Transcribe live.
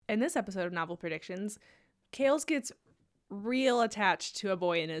in this episode of Novel Predictions, Kales gets real attached to a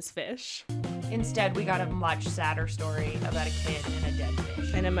boy and his fish. Instead, we got a much sadder story about a kid and a dead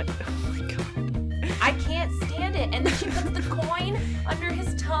fish. And oh my god. I can't stand it. And then she puts the coin under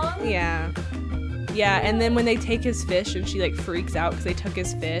his tongue. Yeah. Yeah, and then when they take his fish and she like freaks out because they took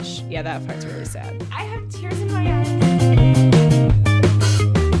his fish. Yeah, that part's really sad. I have tears in my eyes.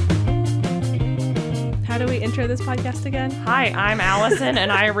 How do we intro this podcast again? Hi, I'm Alyson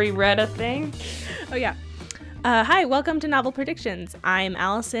and I reread a thing. Oh yeah. Hi, welcome to Novel Predictions. I'm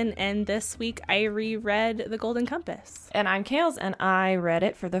Alyson, and this week I reread The Golden Compass. And I'm Kales, and I read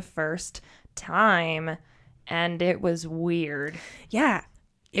it for the first time, and it was weird. Yeah.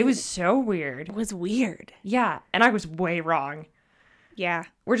 It was so weird. It was weird. Yeah, and I was way wrong. Yeah.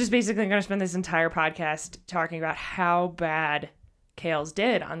 We're just basically going to spend this entire podcast talking about how bad Kales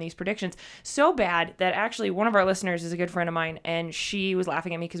did on these predictions. So bad that actually one of our listeners is a good friend of mine, and she was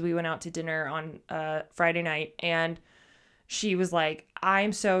laughing at me because we went out to dinner on Friday night, and she was like,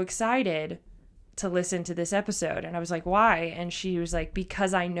 I'm so excited to listen to this episode. And I was like, why? And she was like,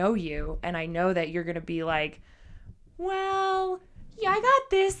 because I know you, and I know that you're going to be like, well, yeah, I got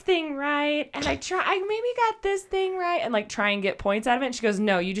this thing right, and I maybe got this thing right, and like try and get points out of it. And she goes,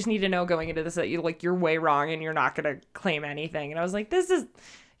 no, you just need to know going into this that you're way wrong and you're not gonna claim anything. And I was like, I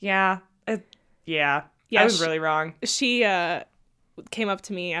was really wrong. She came up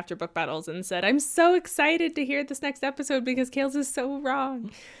to me after book battles and said, I'm so excited to hear this next episode because Kales is so wrong.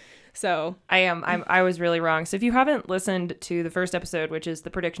 So I was really wrong. So if you haven't listened to the first episode, which is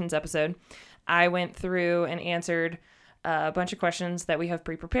the predictions episode, I went through and answered a bunch of questions that we have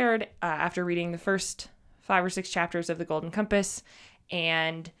pre-prepared after reading the first 5 or 6 chapters of The Golden Compass,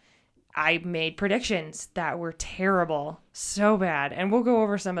 and I made predictions that were terrible, so bad, and we'll go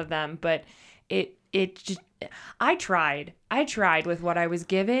over some of them, but it just, I tried with what I was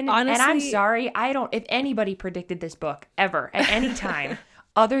given. Honestly, and I'm sorry, if anybody predicted this book ever at any time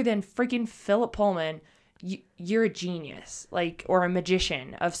other than freaking Philip Pullman, you're a genius, like, or a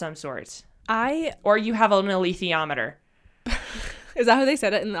magician of some sort. Or you have an alethiometer. Is that how they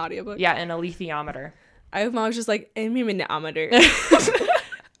said it in the audiobook? Yeah, an alethiometer. I was just like, a manometer. and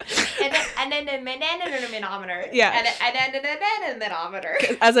then a manometer. Yeah. And then a manometer.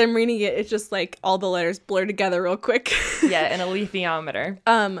 As I'm reading it, it's just like all the letters blur together real quick. Yeah, an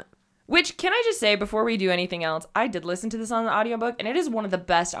alethiometer. Which, can I just say, before we do anything else, I did listen to this on the audiobook, and it is one of the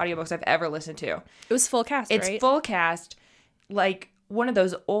best audiobooks I've ever listened to. It was full cast, right? It's full cast, like one of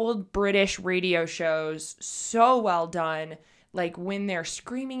those old British radio shows, so well done. Like when they're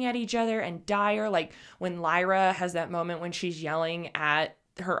screaming at each other and dire, like when Lyra has that moment when she's yelling at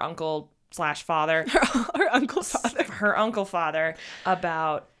her uncle/father. Her uncle father. Her uncle father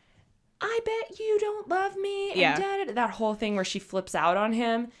about, I bet you don't love me. And yeah. That whole thing where she flips out on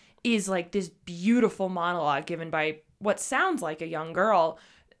him is like this beautiful monologue given by what sounds like a young girl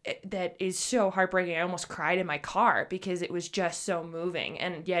that is so heartbreaking. I almost cried in my car because it was just so moving.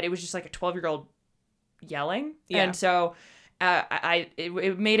 And yet it was just like a 12-year-old yelling. Yeah. And so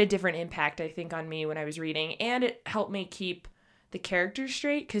it made a different impact, I think, on me when I was reading. And it helped me keep the characters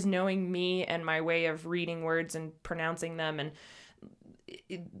straight because knowing me and my way of reading words and pronouncing them, and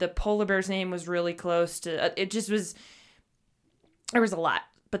the polar bear's name was really close to, there was a lot.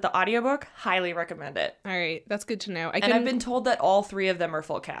 But the audiobook, highly recommend it. All right. That's good to know. I've been told that all 3 of them are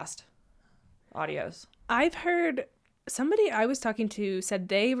full cast audios. I've heard somebody I was talking to said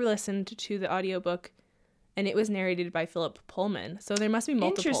they listened to the audiobook and it was narrated by Philip Pullman. So there must be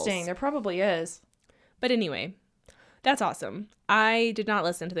multiples. Interesting. There probably is. But anyway, that's awesome. I did not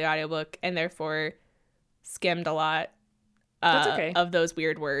listen to the audiobook and therefore skimmed a lot that's okay. of those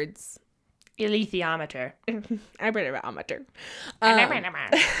weird words. Alethiometer. I read it amateur.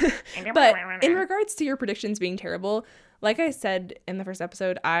 But in regards to your predictions being terrible, like I said in the first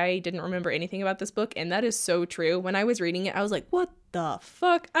episode, I didn't remember anything about this book, and that is so true. When I was reading it, I was like, what the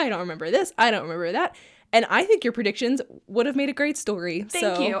fuck? I don't remember this. I don't remember that. And I think your predictions would have made a great story.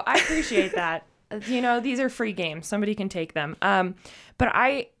 Thank you. I appreciate that. You know, these are free games. Somebody can take them. But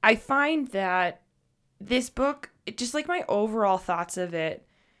I find that this book, just like my overall thoughts of it,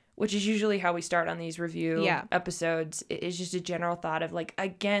 which is usually how we start on these review episodes, is just a general thought of like,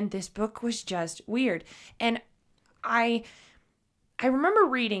 again, this book was just weird. And I remember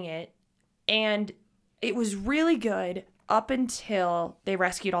reading it and it was really good up until they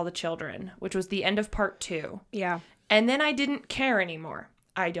rescued all the children, which was the end of part 2. Yeah. And then I didn't care anymore.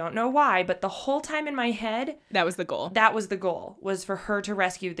 I don't know why, but the whole time in my head, that was the goal. Was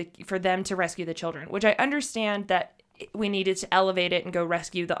for them to rescue the children, which I understand that we needed to elevate it and go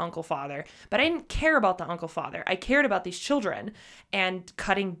rescue the uncle father. But I didn't care about the uncle father. I cared about these children and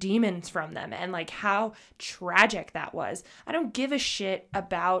cutting demons from them and like how tragic that was. I don't give a shit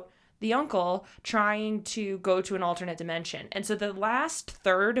about the uncle trying to go to an alternate dimension. And so the last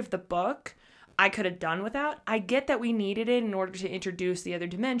third of the book I could have done without. I get that we needed it in order to introduce the other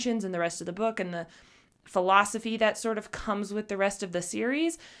dimensions and the rest of the book and the philosophy that sort of comes with the rest of the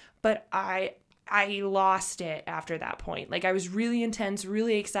series, but I lost it after that point. Like I was really intense,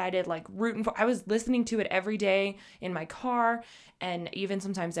 really excited, like rooting for. I was listening to it every day in my car and even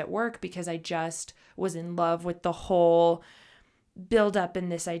sometimes at work because I just was in love with the whole build up in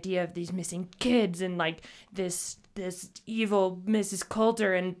this idea of these missing kids and like this evil Mrs.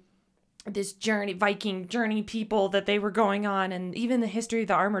 Coulter and this Viking journey people that they were going on, and even the history of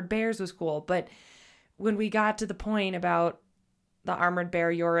the armored bears was cool. But when we got to the point about the armored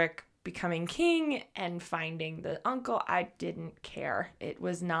bear Yorick becoming king and finding the uncle, I didn't care. It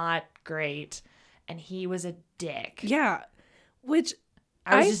was not great, and he was a dick. Yeah, which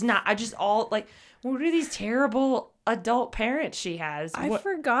I just all like, what are these terrible adult parents she has? I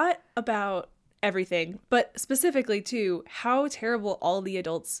forgot about everything, but specifically too how terrible all the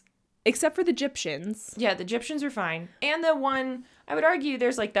adults. Except for the Egyptians. Yeah, the Egyptians are fine. And the one, I would argue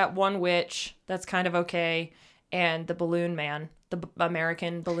there's like that one witch that's kind of okay. And the balloon man, the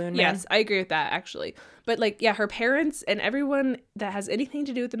American balloon man. Yes, I agree with that actually. But like, yeah, her parents and everyone that has anything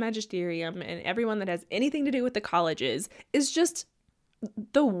to do with the magisterium and everyone that has anything to do with the colleges is just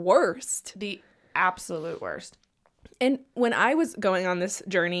the worst. The absolute worst. And when I was going on this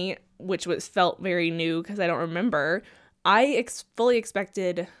journey, which felt very new because I don't remember, I fully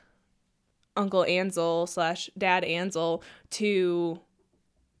expected Uncle Ansel / Dad Ansel to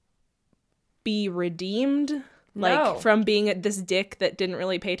be redeemed, like from being this dick that didn't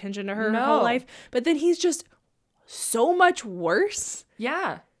really pay attention to her whole life. But then he's just so much worse.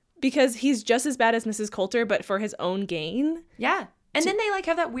 Yeah. Because he's just as bad as Mrs. Coulter, but for his own gain. Yeah. And then they like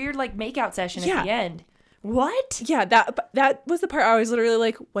have that weird like makeout session at the end. What? Yeah, that was the part I was literally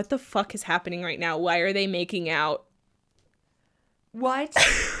like, what the fuck is happening right now? Why are they making out? What?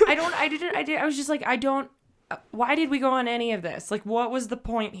 I was just like, why did we go on any of this? Like, what was the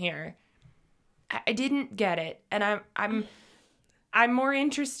point here? I didn't get it. And I'm more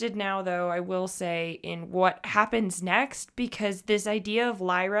interested now, though, I will say, in what happens next, because this idea of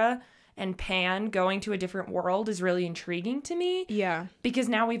Lyra and Pan going to a different world is really intriguing to me. Yeah. Because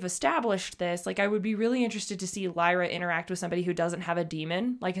now we've established this. Like, I would be really interested to see Lyra interact with somebody who doesn't have a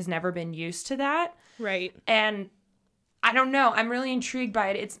demon, like has never been used to that. Right. And I don't know. I'm really intrigued by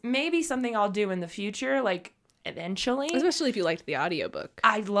it. It's maybe something I'll do in the future, like eventually. Especially if you liked the audiobook.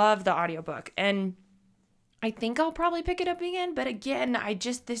 I love the audiobook. And I think I'll probably pick it up again. But again,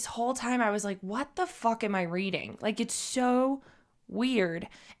 this whole time I was like, what the fuck am I reading? Like, it's so weird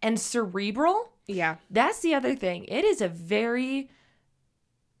and cerebral. Yeah. That's the other thing. It is a very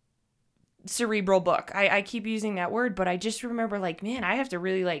cerebral book. I keep using that word, but I just remember like, man, I have to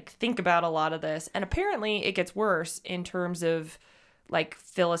really like think about a lot of this. And apparently it gets worse in terms of like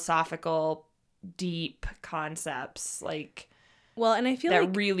philosophical deep concepts, like, well, and I feel that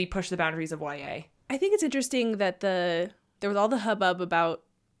like really push the boundaries of YA. I think it's interesting that there was all the hubbub about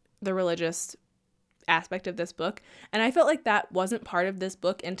the religious aspect of this book, and I felt like that wasn't part of this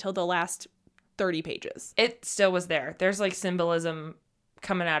book until the last 30 pages. It still was there. There's like symbolism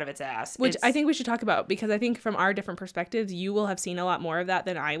coming out of its ass, which I think we should talk about, because I think from our different perspectives, you will have seen a lot more of that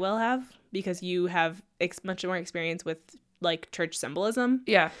than I will have, because you have much more experience with like church symbolism.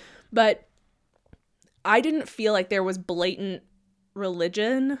 Yeah. But I didn't feel like there was blatant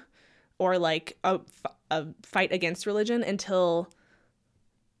religion or like a fight against religion until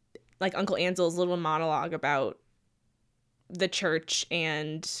like Uncle Ansel's little monologue about the church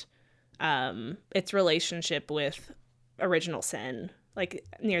and its relationship with original sin, like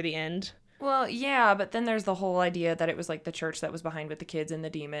near the end. Well, yeah, but then there's the whole idea that it was like the church that was behind with the kids and the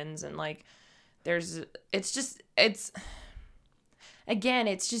demons, and like it's just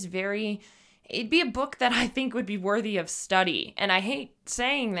very, it'd be a book that I think would be worthy of study. And I hate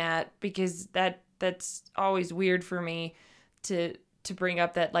saying that because that's always weird for me to bring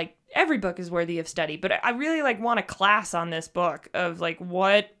up, that like every book is worthy of study. But I really like want a class on this book of like,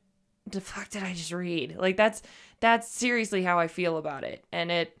 what the fuck did I just read? Like that's seriously how I feel about it.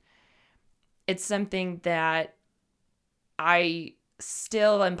 And it's something that I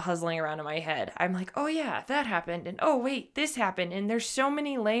still am puzzling around in my head. I'm like, oh yeah, that happened. And oh wait, this happened. And there's so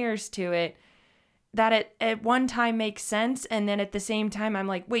many layers to it that it at one time makes sense. And then at the same time, I'm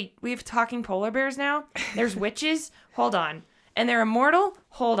like, wait, we have talking polar bears now? There's witches? Hold on. And they're immortal?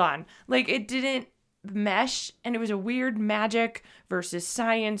 Hold on. Like it didn't, mesh, and it was a weird magic versus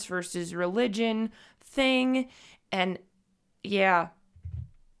science versus religion thing. And yeah,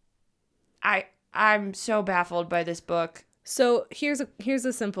 I'm so baffled by this book. So here's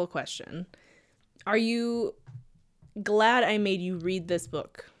a simple question. Are you glad I made you read this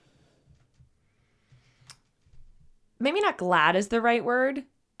book? Maybe not glad is the right word.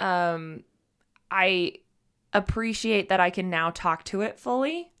 I appreciate that I can now talk to it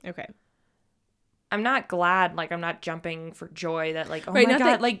fully. Okay. I'm not glad, like, I'm not jumping for joy that, like, oh right, my God,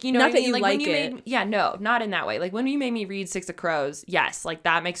 that, like, you know not what I that mean? you Like, like when you it. made, yeah, no, not in that way. Like, when you made me read Six of Crows, yes, like,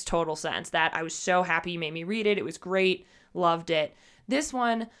 that makes total sense. That I was so happy you made me read it. It was great. Loved it. This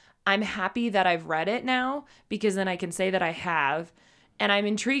one, I'm happy that I've read it now, because then I can say that I have. And I'm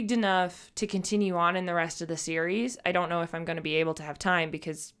intrigued enough to continue on in the rest of the series. I don't know if I'm going to be able to have time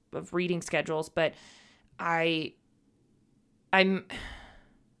because of reading schedules, but I'm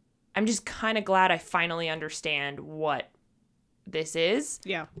just kind of glad I finally understand what this is.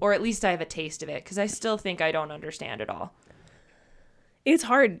 Yeah. Or at least I have a taste of it, because I still think I don't understand it all. It's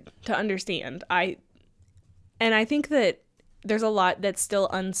hard to understand. I think that there's a lot that's still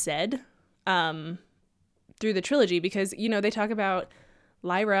unsaid through the trilogy, because, you know, they talk about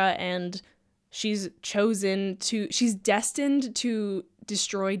Lyra and she's destined to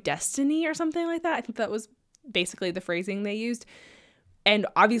destroy destiny or something like that. I think that was basically the phrasing they used. And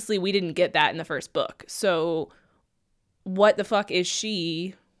obviously we didn't get that in the first book. So what the fuck is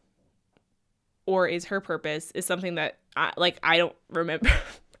she, or is her purpose, is something that I don't remember.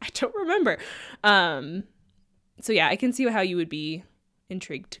 I don't remember. So yeah, I can see how you would be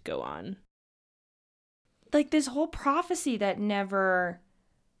intrigued to go on. Like, this whole prophecy that never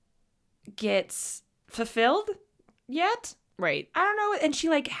gets fulfilled yet. Right. I don't know. And she,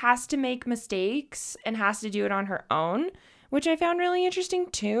 like, has to make mistakes and has to do it on her own, which I found really interesting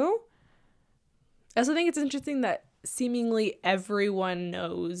too. I also think it's interesting that seemingly everyone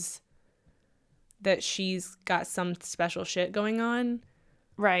knows that she's got some special shit going on.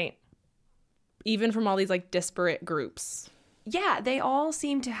 Right. Even from all these, like, disparate groups. Yeah, they all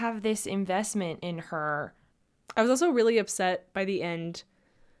seem to have this investment in her. I was also really upset by the end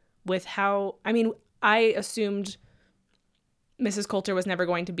with how, I mean, I assumed Mrs. Coulter was never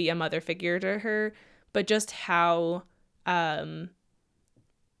going to be a mother figure to her, but just how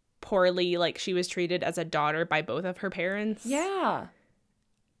poorly, like, she was treated as a daughter by both of her parents. Yeah.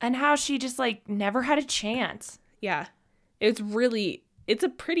 And how she just, like, never had a chance. Yeah. It's a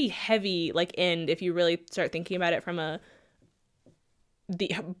pretty heavy, like, end if you really start thinking about it from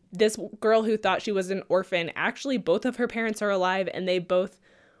this girl who thought she was an orphan. Actually, both of her parents are alive, and they both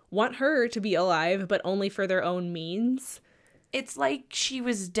want her to be alive, but only for their own means. It's like she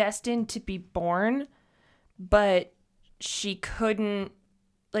was destined to be born, but she couldn't,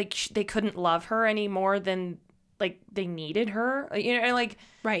 like, they couldn't love her any more than, like, they needed her. You know, like,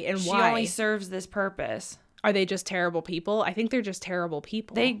 right, and she why? only serves this purpose. Are they just terrible people? I think they're just terrible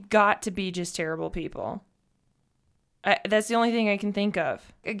people. They got to be just terrible people. That's the only thing I can think of.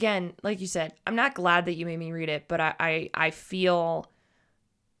 Again, like you said, I'm not glad that you made me read it, but I feel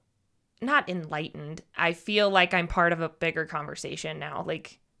not enlightened. I feel like I'm part of a bigger conversation now.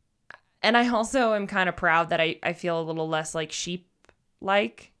 Like, and I also am kind of proud that I feel a little less like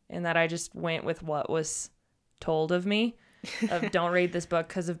sheep-like, and that I just went with what was told of me, of don't read this book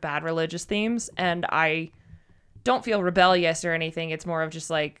because of bad religious themes. And I don't feel rebellious or anything. It's more of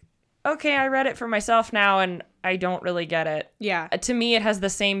just like, okay, I read it for myself now, and I don't really get it. Yeah. To me, it has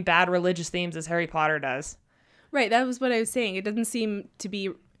the same bad religious themes as Harry Potter does. Right, that was what I was saying. It doesn't seem to be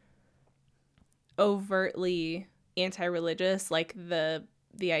overtly anti-religious, like the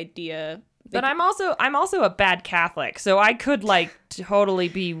idea. But I'm also a bad Catholic, so I could, like, totally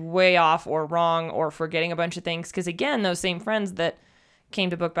be way off or wrong or forgetting a bunch of things. Because again, those same friends that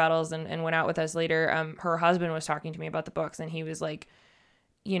came to book battles and went out with us later, her husband was talking to me about the books, and he was like,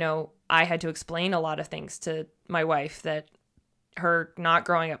 you know, I had to explain a lot of things to my wife that her not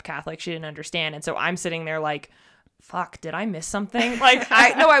growing up Catholic, she didn't understand. And so I'm sitting there like, fuck, did I miss something? Like,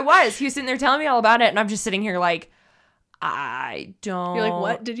 I was. He was sitting there telling me all about it, and I'm just sitting here like, I don't. You're like,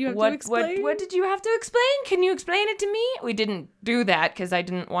 what did you have to explain? What did you have to explain? Can you explain it to me? We didn't do that because I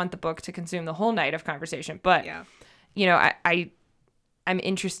didn't want the book to consume the whole night of conversation. But, yeah, you know, I'm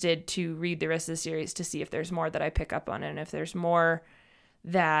interested to read the rest of the series to see if there's more that I pick up on, and if there's more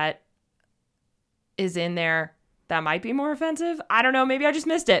that is in there that might be more offensive. I don't know. Maybe I just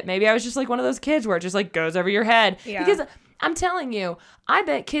missed it. Maybe I was just like one of those kids where it just like goes over your head. Yeah. Because I'm telling you, I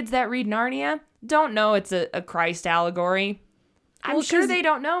bet kids that read Narnia don't know it's a Christ allegory. I'm sure they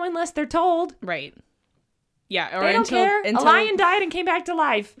don't know unless they're told. Right. Yeah, or They don't care. A lion died and came back to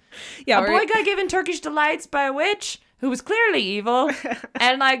life. Yeah, a boy got given Turkish delights by a witch who was clearly evil.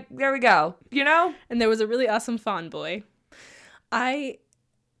 And, like, there we go. You know? And there was a really awesome fawn boy.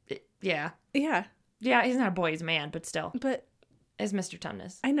 Yeah. Yeah. Yeah, he's not a boy. He's a man, but still. But. Is Mr.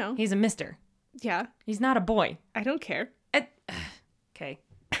 Tumnus. I know. He's a mister. Yeah. He's not a boy. I don't care. Okay.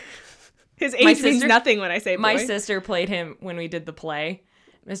 His age means nothing when I say boy. My sister played him when we did the play,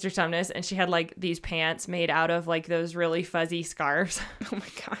 Mr. Tumnus, and she had, like, these pants made out of, like, those really fuzzy scarves. Oh, my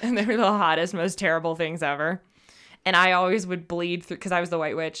God. And they were the hottest, most terrible things ever. And I always would bleed through, because I was the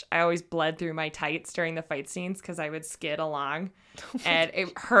White Witch, I always bled through my tights during the fight scenes because I would skid along. And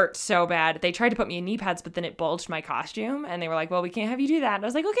it hurt so bad. They tried to put me in knee pads, but then it bulged my costume. And they were like, well, we can't have you do that. And I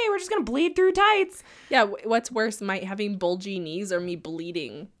was like, okay, we're just going to bleed through tights. Yeah, what's worse, having bulgy knees or me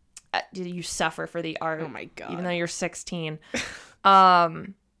bleeding? You suffer for the art. Oh, my God. Even though you're 16.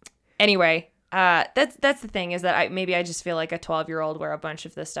 Anyway, that's the thing, is that I just feel like a 12-year-old where a bunch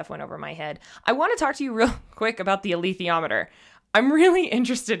of this stuff went over my head. I want to talk to you real quick about the alethiometer. I'm really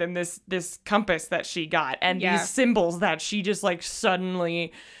interested in this compass that she got and these symbols that she just, like,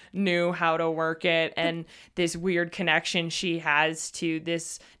 suddenly knew how to work it, and this weird connection she has to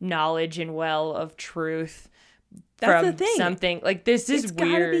this knowledge and well of truth. That's the thing. Something like this is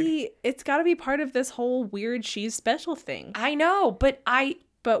weird. It's got to be part of this whole weird she's special thing. I know, but okay,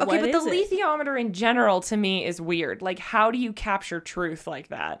 but the it? alethiometer in general to me is weird. Like, how do you capture truth like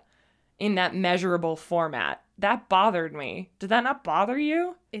that in that measurable format? That bothered me. Did that not bother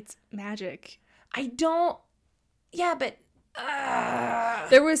you? It's magic. I don't. Yeah, but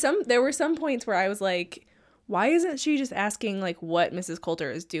there were some points where I was like, why isn't she just asking, like, what Mrs.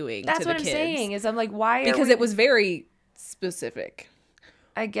 Coulter is doing That's to the what kids? I'm saying, is I'm like, why? Because it was very specific.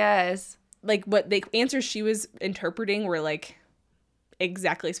 I guess. Like, what the answers she was interpreting were, like,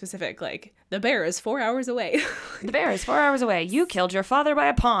 exactly specific. Like, the bear is 4 hours away. The bear is 4 hours away. You killed your father by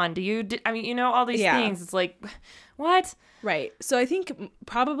a pond. All these things. It's like, what? Right. So I think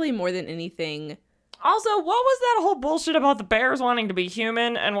probably more than anything. Also, what was that whole bullshit about the bears wanting to be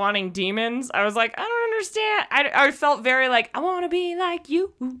human and wanting demons? I was like, I don't understand. I felt very like, I want to be like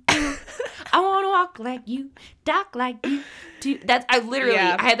you. I want to walk like you, talk like you.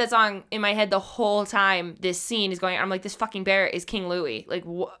 I had that song in my head the whole time this scene is going on. I'm like, this fucking bear is King Louis. Like,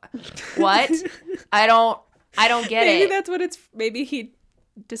 what? I don't get Maybe it. That's what maybe he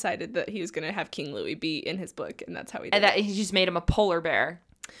decided that he was going to have King Louis be in his book, and that's how he did it. He just made him a polar bear.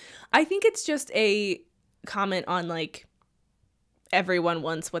 I think it's just a comment on, like, everyone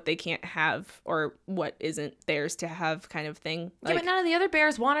wants what they can't have or what isn't theirs to have kind of thing. Like, yeah, but none of the other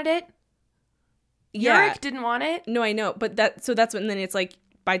bears wanted it. Yeah. Yorick didn't want it. No, I know. But that's when then it's like,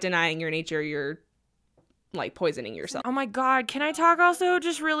 by denying your nature, you're, like, poisoning yourself. Oh my God. Can I talk also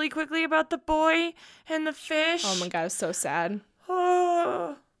just really quickly about the boy and the fish? Oh my God, it was so sad.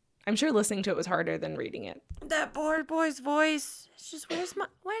 Oh. I'm sure listening to it was harder than reading it. That bored boy's voice. It's just, where's my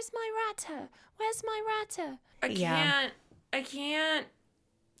rata? Where's my rata? I can't.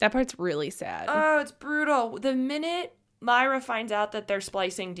 That part's really sad. Oh, it's brutal. The minute Lyra finds out that they're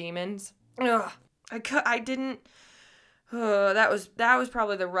splicing demons, I didn't. That was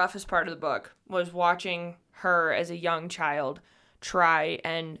probably the roughest part of the book, was watching her as a young child try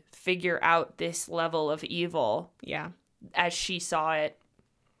and figure out this level of evil. Yeah. As she saw it.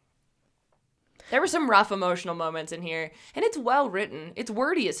 There were some rough emotional moments in here, and it's well written. It's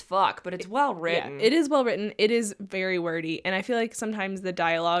wordy as fuck, but it's well written. Yeah, it is well written. It is very wordy, and I feel like sometimes the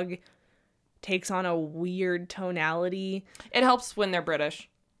dialogue takes on a weird tonality. It helps when they're British,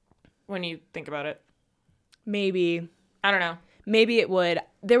 when you think about it. Maybe. I don't know. Maybe it would.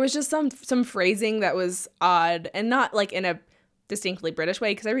 There was just some phrasing that was odd, and not, like, in a distinctly British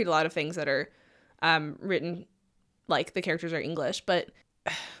way, because I read a lot of things that are written like the characters are English, but...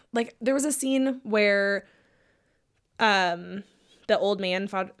 Like, there was a scene where the old man,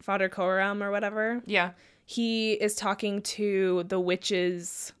 Father Coram or whatever. Yeah. He is talking to the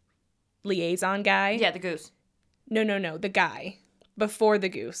witch's liaison guy. Yeah, the goose. No, the guy. Before the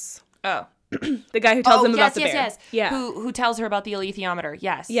goose. Oh. The guy who tells them about the bear. Yes. Yeah. Who tells her about the alethiometer.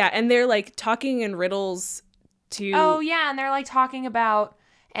 Yes. Yeah, and they're, like, talking in riddles to... Oh, yeah, and they're, like, talking about...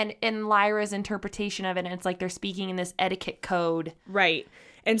 And in Lyra's interpretation of it, and it's like they're speaking in this etiquette code. Right.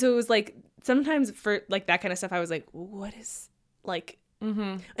 And so it was like, sometimes for, like, that kind of stuff, I was like, what is, like...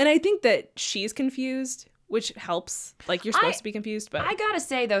 Mm-hmm. And I think that she's confused, which helps. Like, you're supposed to be confused, but... I gotta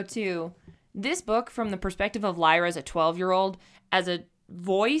say, though, too, this book, from the perspective of Lyra as a 12-year-old, as a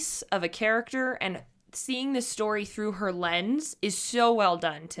voice of a character, and seeing this story through her lens, is so well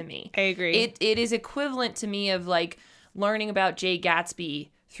done to me. I agree. It is equivalent to me of, like, learning about Jay Gatsby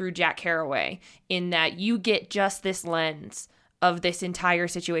through Jack Carraway, in that you get just this lens of this entire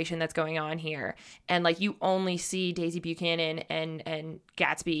situation that's going on here. And like you only see Daisy Buchanan and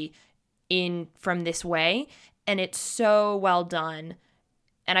Gatsby in from this way. And it's so well done.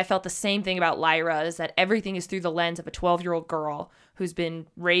 And I felt the same thing about Lyra, is that everything is through the lens of a 12-year-old girl who's been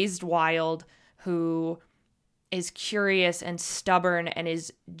raised wild, who is curious and stubborn and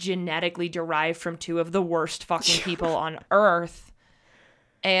is genetically derived from two of the worst fucking people on earth.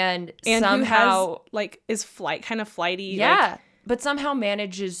 And somehow who has, like, is kind of flighty. Yeah. But somehow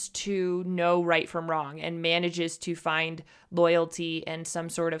manages to know right from wrong and manages to find loyalty and some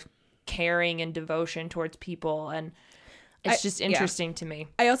sort of caring and devotion towards people. And it's just interesting to me.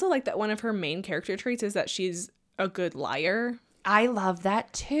 I also like that one of her main character traits is that she's a good liar. I love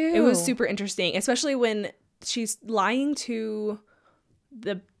that too. It was super interesting, especially when she's lying to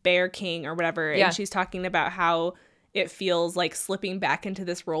the Bear King or whatever. Yeah. And she's talking about how it feels like slipping back into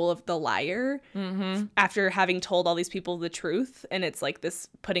this role of the liar after having told all these people the truth. And it's like this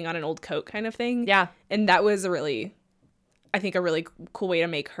putting on an old coat kind of thing. Yeah. And that was I think a really cool way to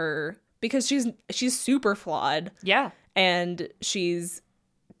make her, because she's super flawed. Yeah. And she's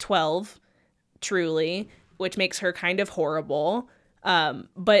 12, truly, which makes her kind of horrible.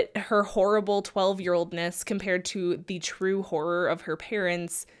 But her horrible 12-year-oldness compared to the true horror of her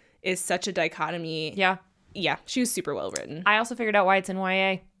parents is such a dichotomy. Yeah. Yeah, she was super well written. I also figured out why it's in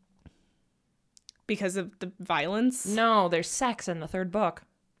YA. Because of the violence? No, there's sex in the third book.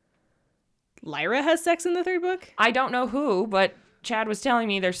 Lyra has sex in the third book? I don't know who, but Chad was telling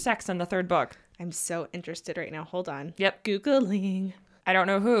me there's sex in the third book. I'm so interested right now. Hold on. Yep. Googling. I don't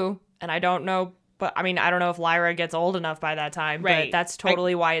know who, and I don't know, but I mean, I don't know if Lyra gets old enough by that time, right. But that's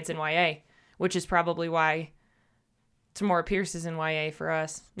totally why it's in YA, which is probably why Tamora Pierce is in YA for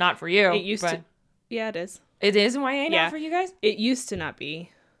us. Not for you. It used to. Yeah, it is. It is in YA now for you guys? It used to not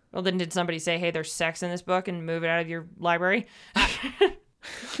be. Well, then did somebody say, hey, there's sex in this book and move it out of your library?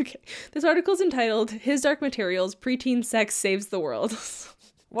 Okay. This article is entitled, His Dark Materials, Preteen Sex Saves the World.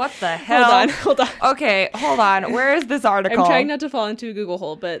 What the hell? Hold on. Okay, hold on. Where is this article? I'm trying not to fall into a Google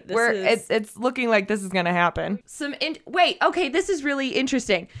hole, but it's looking like this is going to happen. Wait, okay, this is really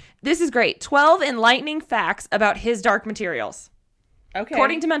interesting. This is great. 12 enlightening facts about His Dark Materials. Okay.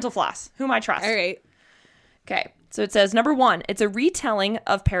 According to Mental Floss, whom I trust. All right. Okay, so it says, number 1, it's a retelling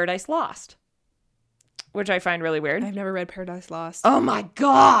of Paradise Lost, which I find really weird. I've never read Paradise Lost. Oh my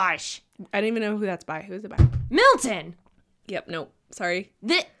gosh! I don't even know who that's by. Who is it by? Milton! Yep, nope. Sorry.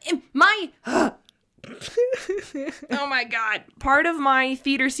 Oh my god. Part of my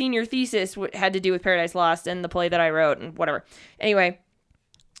theater senior thesis had to do with Paradise Lost and the play that I wrote and whatever. Anyway,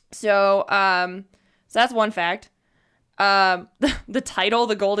 so that's one fact. The title,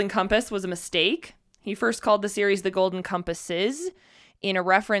 The Golden Compass, was a mistake. He first called the series The Golden Compasses in a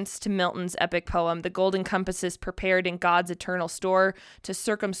reference to Milton's epic poem, The Golden Compasses prepared in God's eternal store to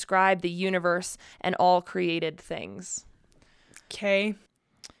circumscribe the universe and all created things. Okay.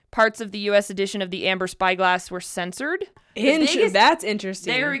 Parts of the U.S. edition of the Amber Spyglass were censored. That's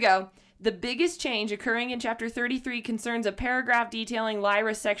interesting. There we go. The biggest change occurring in Chapter 33 concerns a paragraph detailing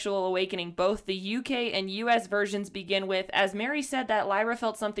Lyra's sexual awakening. Both the UK and US versions begin with, as Mary said that Lyra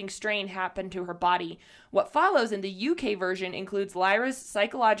felt something strange happen to her body. What follows in the UK version includes Lyra's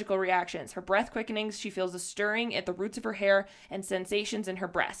psychological reactions, her breath quickenings, she feels a stirring at the roots of her hair, and sensations in her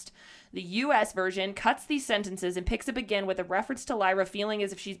breast. The US version cuts these sentences and picks up again with a reference to Lyra feeling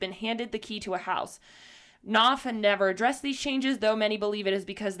as if she's been handed the key to a house. Knopf never addressed these changes, though many believe it is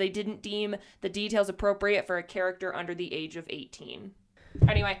because they didn't deem the details appropriate for a character under the age of 18.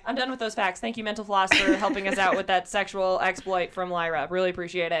 Anyway, I'm done with those facts. Thank you, Mental Floss, for helping us out with that sexual exploit from Lyra. Really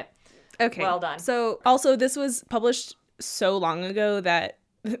appreciate it. Okay. Well done. So, also, this was published so long ago that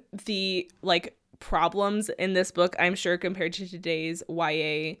the, problems in this book, I'm sure, compared to today's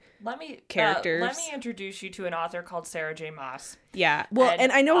YA characters. Let me introduce you to an author called Sarah J. Maas. Yeah. Well,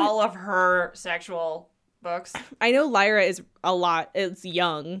 and I know all of her sexual books. I know Lyra is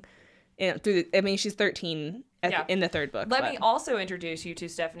young. She's 13 in the third book. Let me also introduce you to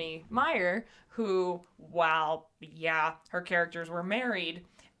Stephanie Meyer, who, while, her characters were married,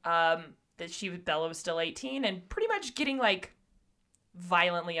 Bella was still 18 and pretty much getting,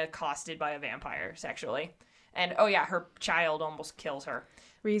 violently accosted by a vampire sexually. And, her child almost kills her.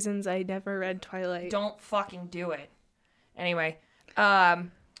 Reasons I never read Twilight. Don't fucking do it. Anyway,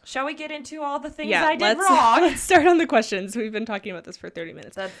 shall we get into all the things I did wrong? Let's start on the questions. We've been talking about this for 30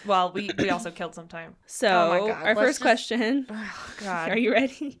 minutes. We also killed some time. So, oh my God. Our first question. Oh, God. Are you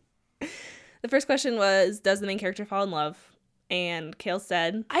ready? The first question was, does the main character fall in love? And Kale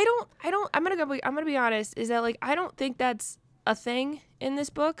said, I'm gonna be honest, is that, I don't think that's a thing in this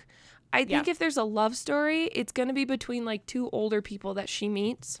book. I think if there's a love story, it's going to be between like two older people that she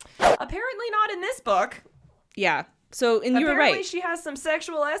meets. Apparently not in this book. Yeah. So, and you were Apparently right. she has some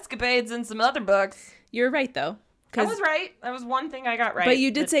sexual escapades in some other books. You're right, though. I was right. That was one thing I got right. But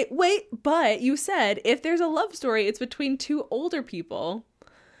you did say, but you said if there's a love story, it's between two older people.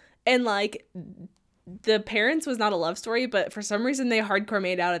 And, like, the parents was not a love story, but for some reason they hardcore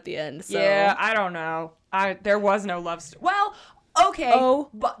made out at the end. So. Yeah, I don't know. There was no love story. Well, okay.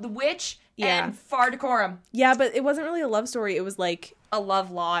 But the witch and Far Decorum. Yeah, but it wasn't really a love story. It was like a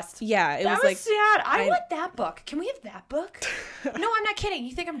love lost. Yeah, it that was like sad. I want that book. Can we have that book? No, I'm not kidding.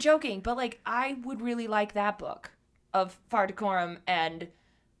 You think I'm joking, but like I would really like that book of Far Decorum and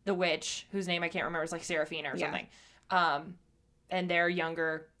the witch, whose name I can't remember. It's like Seraphina or something. And their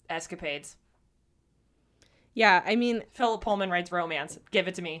younger escapades. Yeah, I mean, Philip Pullman writes romance. Give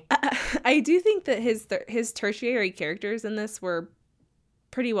it to me. I do think that his tertiary characters in this were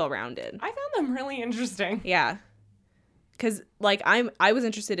pretty well rounded. I found them really interesting. Yeah, because like I was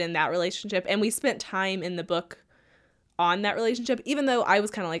interested in that relationship, and we spent time in the book on that relationship. Even though I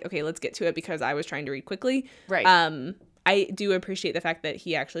was kind of like, okay, let's get to it because I was trying to read quickly. Right. I do appreciate the fact that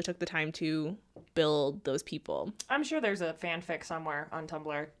he actually took the time to build those people. I'm sure there's a fanfic somewhere on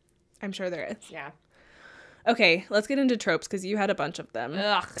Tumblr. I'm sure there is. Yeah. Okay, let's get into tropes because you had a bunch of them.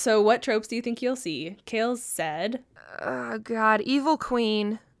 Ugh. So what tropes do you think you'll see? Kales said. Oh, God. Evil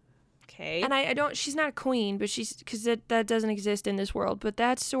queen. Okay. And I don't, she's not a queen, but she's, because that doesn't exist in this world, but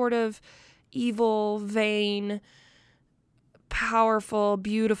that sort of evil, vain, powerful,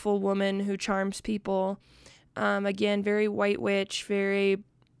 beautiful woman who charms people. Again, very White Witch, very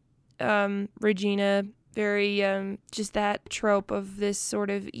Regina, very just that trope of this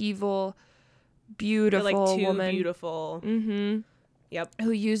sort of evil, beautiful like too woman. Beautiful. Mm-hmm. Yep.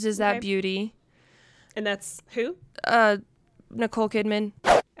 Who uses that beauty. And that's who? Nicole Kidman.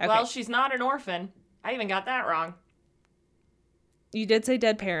 Okay. Well, she's not an orphan. I even got that wrong. You did say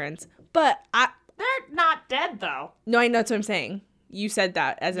dead parents, but they're not dead though. No, I know that's what I'm saying. You said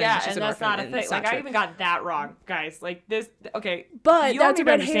that as in she's an orphan. Yeah, and that's not a thing. Like I even got that wrong, guys. Like this. Okay, but you that's don't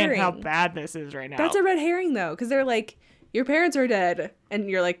a red understand herring. how bad this is right now. That's a red herring though, because they're like, your parents are dead, and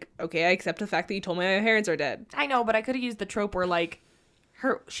you're like, okay, I accept the fact that you told me my parents are dead. I know, but I could have used the trope where like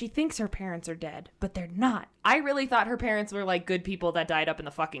she thinks her parents are dead, but they're not. I really thought her parents were like good people that died up in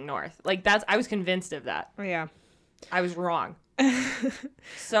the fucking north. Like I was convinced of that. Oh yeah. I was wrong.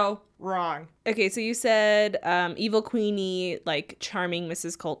 So wrong. Okay, so you said evil queenie, like charming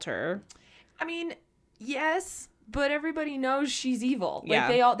Mrs. Coulter. I mean, yes, but everybody knows she's evil. Yeah.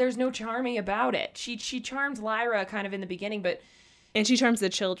 Like there's no charming about it. She charms Lyra kind of in the beginning, and she charms the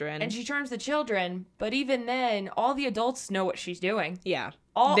children. But even then, all the adults know what she's doing. Yeah.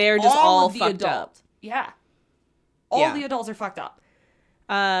 They're just all fucked up. Yeah. All the adults are fucked up.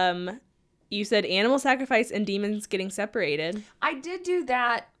 You said animal sacrifice and demons getting separated. I did do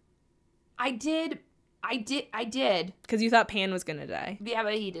that. I did. Because you thought Pan was gonna die. Yeah,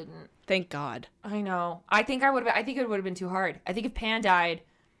 but he didn't. Thank God. I know. I think it would have been too hard. I think if Pan died,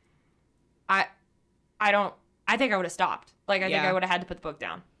 I think I would have stopped. Like I think I would have had to put the book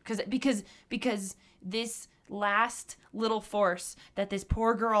down. Because this last little force that this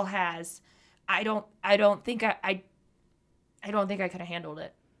poor girl has, I don't think I could have handled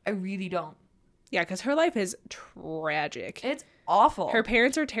it. I really don't. Yeah, because her life is tragic. It's awful. Her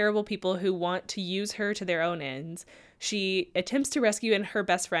parents are terrible people who want to use her to their own ends. She attempts to rescue her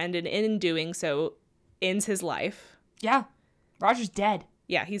best friend, and in doing so, ends his life. Roger's dead.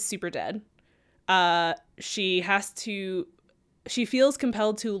 Yeah, he's super dead. She feels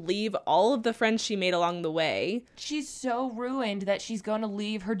compelled to leave all of the friends she made along the way. She's so ruined that she's going to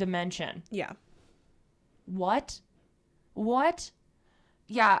leave her dimension. Yeah. What?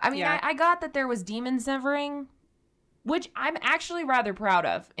 Yeah, I mean, I got that there was demon severing, which I'm actually rather proud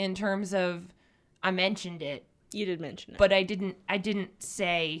of in terms of I mentioned it. You did mention it. But I didn't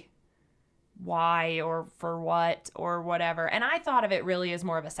say why or for what or whatever. And I thought of it really as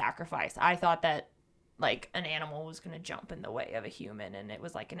more of a sacrifice. I thought that like an animal was going to jump in the way of a human and it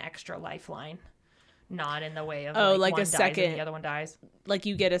was like an extra lifeline, not in the way of like one a second, and the other one dies. Like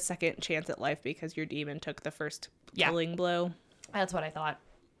you get a second chance at life because your demon took the first killing blow. That's what I thought.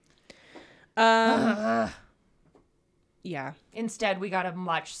 Yeah. Instead, we got a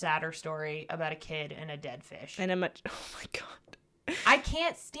much sadder story about a kid and a dead fish. Oh my God. I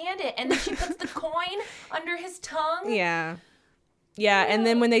can't stand it. And then she puts the coin under his tongue. Yeah. Yeah, and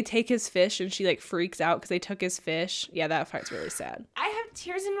then when they take his fish and she like freaks out because they took his fish. Yeah, that part's really sad. I have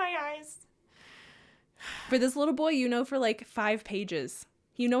tears in my eyes. For this little boy, for like 5 pages.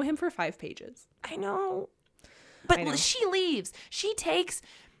 You know him for 5 pages. I know. But she leaves. She takes...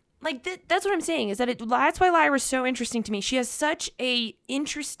 Like, that's what I'm saying, is that that's why Lyra's so interesting to me. She has such a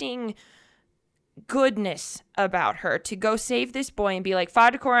interesting goodness about her to go save this boy and be like,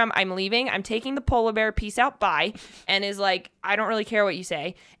 Fa Decorum, I'm leaving. I'm taking the polar bear. Peace out. Bye. And is like, I don't really care what you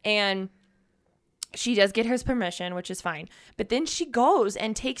say. And she does get his permission, which is fine. But then she goes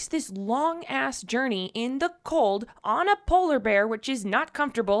and takes this long-ass journey in the cold on a polar bear, which is not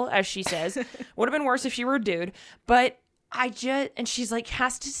comfortable, as she says. Would have been worse if she were a dude. But... and she's like,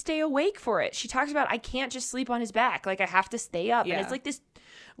 has to stay awake for it. She talks about, I can't just sleep on his back. Like, I have to stay up. Yeah. And it's like this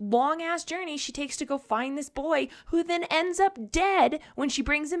long ass journey she takes to go find this boy who then ends up dead when she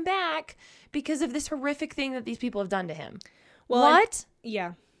brings him back because of this horrific thing that these people have done to him. Well, what?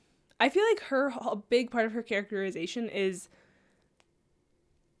 Yeah. I feel like a big part of her characterization is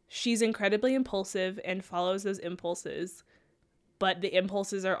she's incredibly impulsive and follows those impulses, but the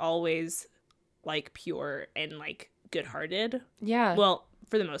impulses are always like pure and like good-hearted. Yeah. Well,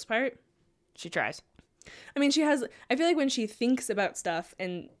 for the most part. She tries. I mean, I feel like when she thinks about stuff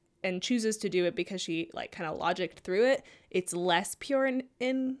and chooses to do it because she like kind of logicked through it, it's less pure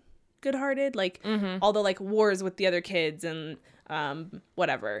and good-hearted. Like all the like wars with the other kids and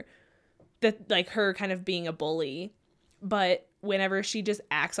whatever. That like her kind of being a bully. But whenever she just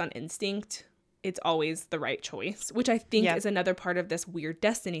acts on instinct, it's always the right choice, which I think is another part of this weird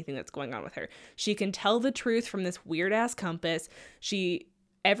destiny thing that's going on with her. She can tell the truth from this weird ass compass.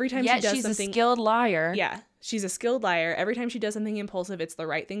 Every time she does something, she's a skilled liar. Yeah, she's a skilled liar. Every time she does something impulsive, it's the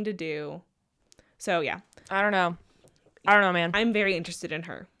right thing to do. So yeah, I don't know, man. I'm very interested in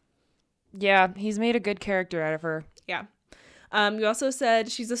her. Yeah, he's made a good character out of her. Yeah. You also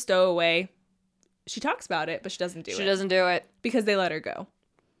said she's a stowaway. She talks about it, but she doesn't do it. She doesn't do it because they let her go.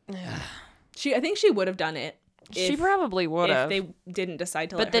 I think she would have done it. She probably would have. If they didn't decide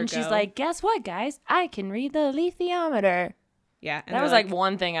to let her go. But then she's like, guess what, guys? I can read the lithiometer. Yeah. And that was like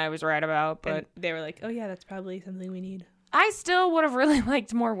one thing I was right about. But they were like, oh, yeah, that's probably something we need. I still would have really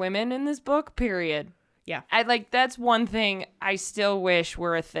liked more women in this book, period. Yeah. That's one thing I still wish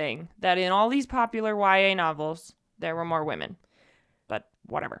were a thing. That in all these popular YA novels, there were more women. But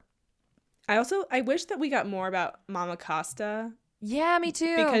whatever. I wish that we got more about Mama Costa. Yeah, me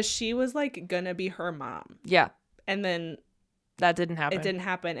too. Because she was like gonna be her mom. Yeah. And then that didn't happen. It didn't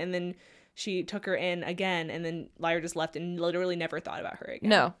happen. And then she took her in again, and then Lyra just left and literally never thought about her again.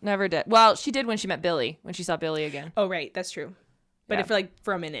 No, never did. Well, she did when she met Billy, when she saw Billy again. Oh, right. That's true. But yeah.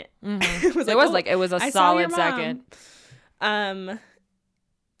 For a minute. Mm-hmm. it was a solid second.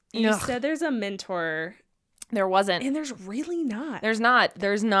 You said there's a mentor. There wasn't. And there's really not. There's not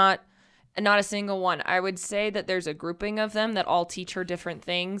a single one. I would say that there's a grouping of them that all teach her different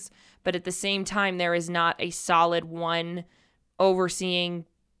things, but at the same time, there is not a solid one overseeing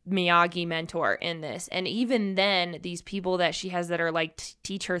Miyagi mentor in this. And even then, these people that she has that are like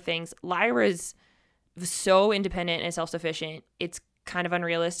teach her things, Lyra's so independent and self-sufficient. It's kind of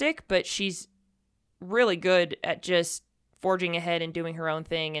unrealistic, but she's really good at just forging ahead and doing her own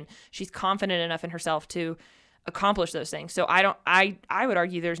thing. And she's confident enough in herself to accomplish those things. So I would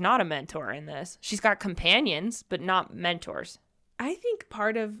argue there's not a mentor in this. She's got companions, but not mentors. I think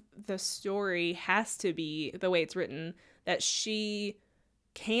part of the story has to be the way it's written, that she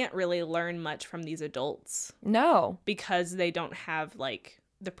can't really learn much from these adults. No. Because they don't have like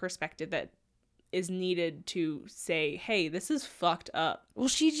the perspective that is needed to say, hey, this is fucked up. Well, I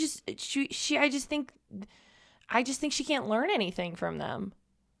just think she can't learn anything from them.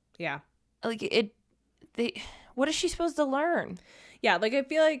 Yeah. Like what is she supposed to learn? Yeah, like I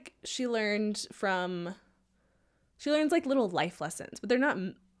feel like she learns like little life lessons, but they're not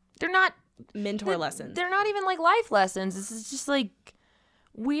mentor lessons. They're not even like life lessons. This is just like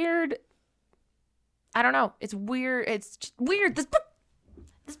weird. I don't know. It's weird. It's just weird. This book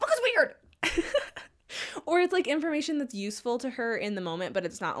is weird. Or it's like information that's useful to her in the moment, but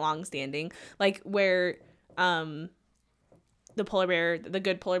it's not long standing. Like where the polar bear, the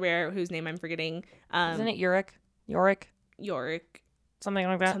good polar bear whose name I'm forgetting. Isn't it Yorick? Something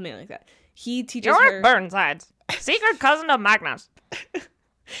like that. He teaches Yorick her Burnsides, secret cousin of Magnus.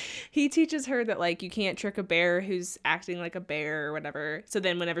 He teaches her that like you can't trick a bear who's acting like a bear or whatever. So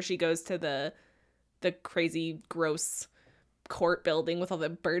then whenever she goes to the crazy gross court building with all the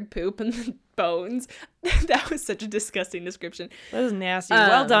bird poop and the bones, that was such a disgusting description. That was nasty.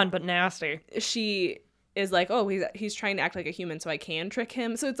 Well done, but nasty. She is like, oh, he's trying to act like a human, so I can trick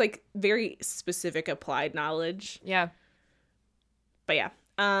him. So it's like very specific applied knowledge. Yeah. But yeah.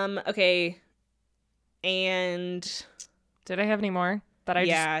 Okay. And did I have any more?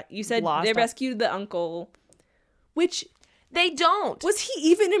 You said they rescued the uncle, which They don't. Was he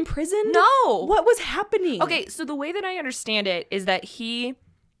even in prison? No. What was happening? Okay, so the way that I understand it is that he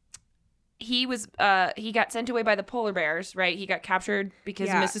got sent away by the polar bears, right? He got captured because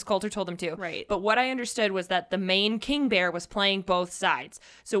Mrs. Coulter told him to. Right. But what I understood was that the main king bear was playing both sides.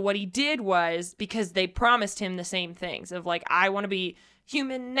 So what he did was, because they promised him the same things of like, I want to be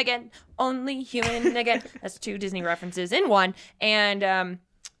human again, only human again. That's 2 Disney references in one. And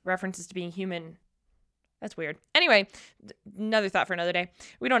references to being human. That's weird. Anyway, another thought for another day.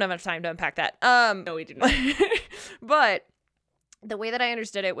 We don't have enough time to unpack that. No, we didn't. But the way that I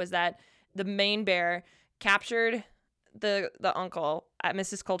understood it was that the main bear captured the uncle at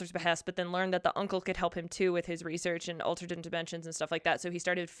Mrs. Coulter's behest, but then learned that the uncle could help him too with his research and alternate dimensions and stuff like that. So he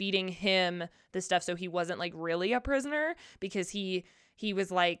started feeding him the stuff so he wasn't like really a prisoner, because he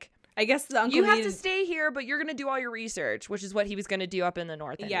was like, I guess the uncle you have to stay here, but you're going to do all your research, which is what he was going to do up in the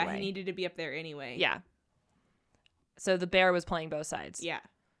north anyway. Yeah, he needed to be up there anyway. Yeah. So the bear was playing both sides. Yeah.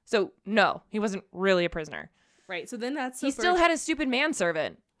 So no, he wasn't really a prisoner. Right. So then that's he still had a stupid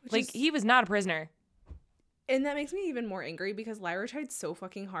manservant. Like, he was not a prisoner. And that makes me even more angry because Lyra tried so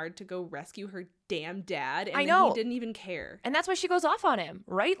fucking hard to go rescue her damn dad, and I know. he didn't even care. And that's why she goes off on him.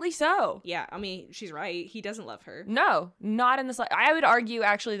 Rightly so. Yeah, I mean, she's right. He doesn't love her. No, not in the slightest. I would argue,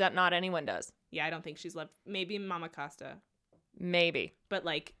 actually, that not anyone does. Yeah, I don't think she's loved. Maybe Mama Costa. Maybe. But,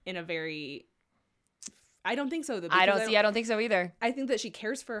 like, in a very... I don't think so, though. I don't think so either. I think that she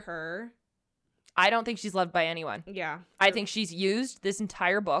cares for her. I don't think she's loved by anyone. Yeah. I think she's used this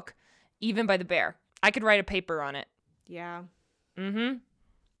entire book, even by the bear. I could write a paper on it. Yeah. Mm-hmm.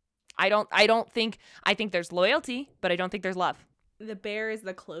 I think there's loyalty, but I don't think there's love. The bear is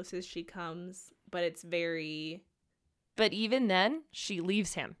the closest she comes, but it's very... But even then, she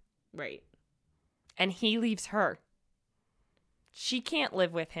leaves him. Right. And he leaves her. She can't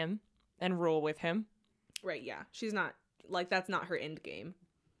live with him and rule with him. Right, yeah. She's not... Like, that's not her end game.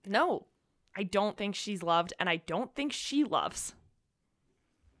 No. I don't think she's loved, and I don't think she loves.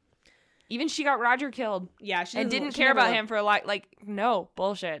 Even she got Roger killed. Yeah, she didn't care about him for a lot. Like, no,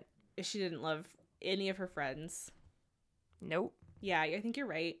 bullshit. She didn't love any of her friends. Nope. Yeah, I think you're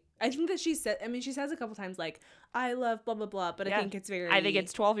right. I think that she says a couple times, like, I love blah, blah, blah, but I think it's very... I think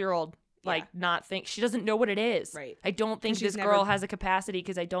it's 12-year-old. Like, not think... She doesn't know what it is. Right. I don't think this girl has a capacity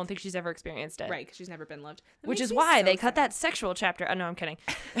because I don't think she's ever experienced it. Right, because she's never been loved. Which is why they cut that sexual chapter. Oh, no, I'm kidding.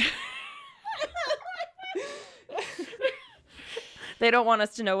 They don't want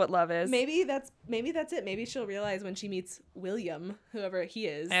us to know what love is. Maybe that's it. Maybe she'll realize when she meets William, whoever he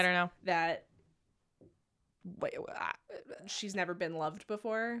is. I don't know. That she's never been loved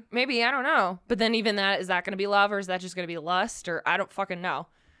before. Maybe, I don't know. But then even that, is that going to be love, or is that just going to be lust, or I don't fucking know.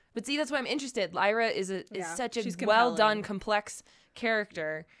 But see, that's why I'm interested. Lyra is such a well-done, complex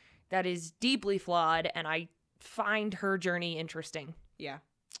character that is deeply flawed, and I find her journey interesting. Yeah.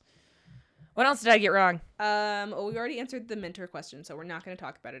 What else did I get wrong? Well, we already answered the mentor question, so we're not going to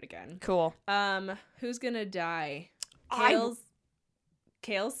talk about it again. Cool. Who's going to die? Kales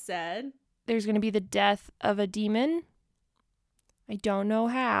said... There's going to be the death of a demon. I don't know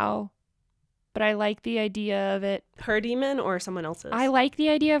how, but I like the idea of it. Her demon or someone else's? I like the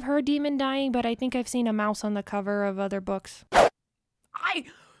idea of her demon dying, but I think I've seen a mouse on the cover of other books. I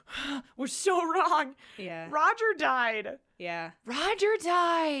was so wrong. Yeah. Roger died. Yeah. Roger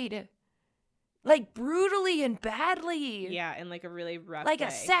died. Like, brutally and badly. Yeah, in like a really rough like way.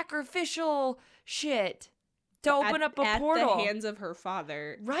 A sacrificial shit to open up a portal. At the hands of her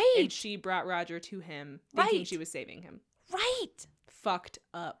father. Right. And she brought Roger to him, thinking she was saving him. Right. Fucked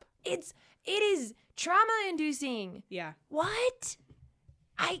up. It is trauma-inducing. Yeah. What?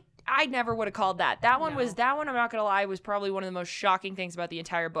 I never would have called that. That one, I'm not gonna lie, was probably one of the most shocking things about the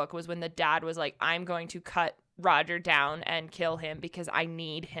entire book, was when the dad was like, I'm going to cut Roger down and kill him because I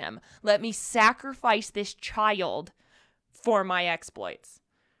need him. Let me sacrifice this child for my exploits.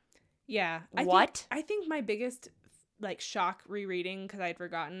 Yeah. I think my biggest like shock rereading, because I'd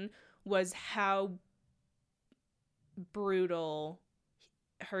forgotten, was how brutal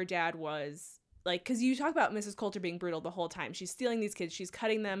her dad was. Like, because you talk about Mrs. Coulter being brutal the whole time. She's stealing these kids. She's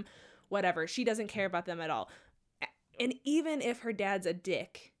cutting them, whatever. She doesn't care about them at all. And even if her dad's a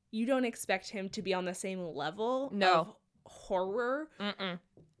dick, you don't expect him to be on the same level of horror. Mm-mm.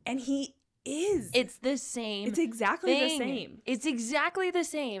 And he is. It's the same. It's exactly thing. the same. It's exactly the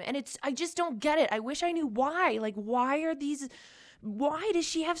same. And I just don't get it. I wish I knew why. Like, why does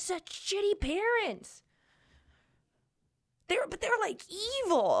she have such shitty parents? They're like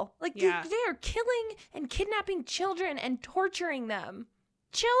evil. Like, they are killing and kidnapping children and torturing them.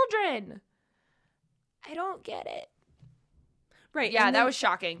 Children. I don't get it. Right. Yeah, that was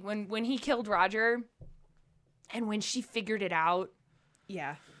shocking. When he killed Roger, And when she figured it out,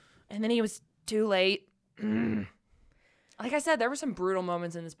 Yeah. and then he was too late. Like I said, there were some brutal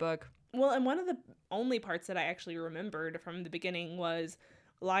moments in this book. Well, and one of the only parts that I actually remembered from the beginning was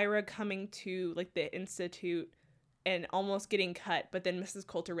Lyra coming to like the institute and almost getting cut, but then Mrs.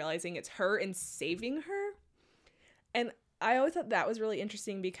 Coulter realizing it's her and saving her. And I always thought that was really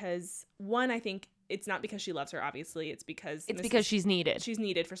interesting because, one, I think it's not because she loves her, obviously. It's because she's needed. She's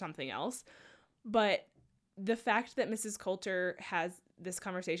needed for something else. But the fact that Mrs. Coulter has this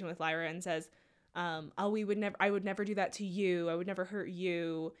conversation with Lyra and says, I would never do that to you. I would never hurt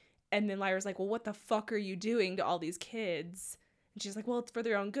you. And then Lyra's like, well, what the fuck are you doing to all these kids? And she's like, well, it's for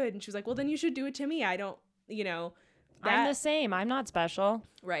their own good. And she was like, well, then you should do it to me. I don't, I'm the same. I'm not special.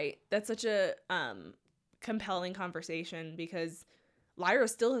 Right. That's such a compelling conversation because Lyra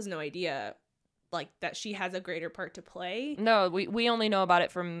still has no idea like that she has a greater part to play. No, we only know about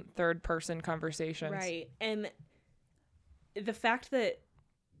it from third person conversations. Right. And the fact that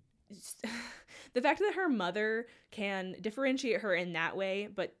her mother can differentiate her in that way,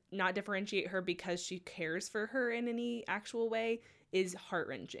 but not differentiate her because she cares for her in any actual way is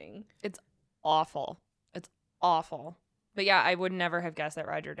heart-wrenching. It's awful. It's awful. But yeah, I would never have guessed that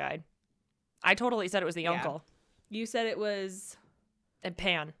Roger died. I totally said it was the uncle. You said it was... And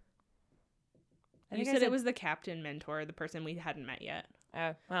Pan. You said it was the captain mentor, the person we hadn't met yet.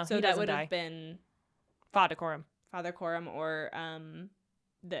 Well, so that would have been... Father Coram. Father Coram or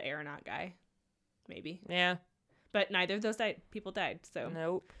the aeronaut guy. Maybe. Yeah. But neither of those people died, so...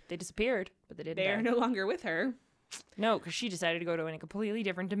 Nope. They disappeared, but they didn't die. They are no longer with her. No, because she decided to go to a completely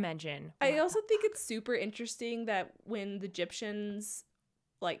different dimension. I also think it's super interesting that when the Egyptians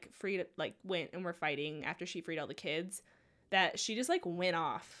went and were fighting after she freed all the kids, that she just went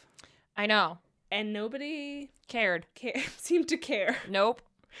off. I know. And nobody seemed to care. Nope.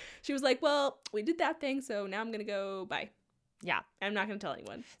 She was like, well, we did that thing, so now I'm going to go, bye. Yeah. I'm not going to tell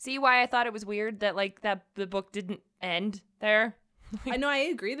anyone. See why I thought it was weird that that the book didn't end there? I know, I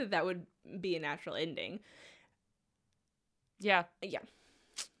agree that would be a natural ending. Yeah. Yeah.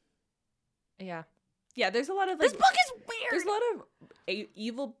 Yeah. Yeah, there's a lot of this book is weird. There's a lot of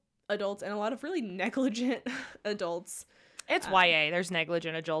evil adults and a lot of really negligent adults. It's YA. There's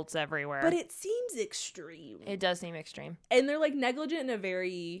negligent adults everywhere. But it seems extreme. It does seem extreme. And they're negligent in a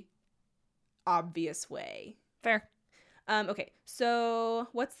very obvious way. Fair. Okay, so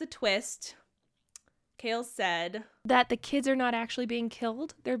what's the twist? Kale said that the kids are not actually being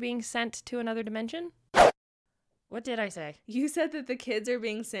killed. They're being sent to another dimension. What did I say? You said that the kids are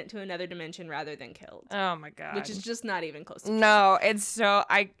being sent to another dimension rather than killed. Oh my God. Which is just not even close to true. No, it's so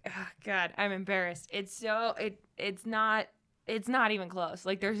God, I'm embarrassed. It's so it's not even close.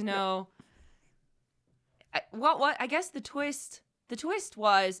 There's no what I guess the twist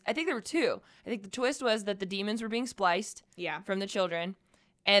was, I think there were two. I think the twist was that the demons were being spliced from the children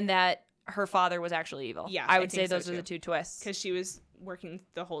and that her father was actually evil. Yeah. I would say those are the two twists. Because she was working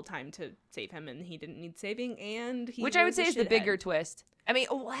the whole time to save him and he didn't need saving and which I would say is the bigger twist. I mean,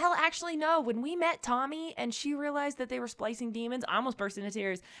 well, actually, no. When we met Tommy and she realized that they were splicing demons, I almost burst into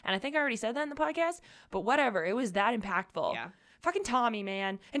tears. And I think I already said that in the podcast, but whatever. It was that impactful. Yeah. Fucking Tommy,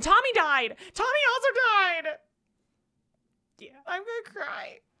 man. And Tommy died. Tommy also died. Yeah. I'm going to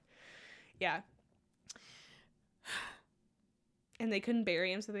cry. Yeah. And they couldn't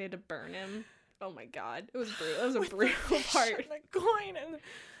bury him, so they had to burn him. Oh my God. It was brutal. It was a brutal part.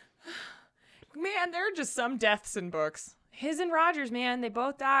 Man, there are just some deaths in books. His and Roger's, man, they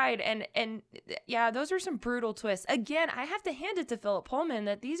both died. And yeah, those are some brutal twists. Again, I have to hand it to Philip Pullman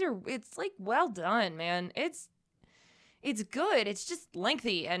that it's well done, man. It's good. It's just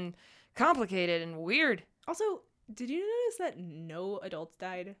lengthy and complicated and weird. Also, did you notice that no adults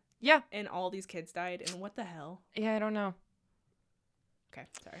died? Yeah. And all these kids died? And what the hell? Yeah, I don't know. Okay,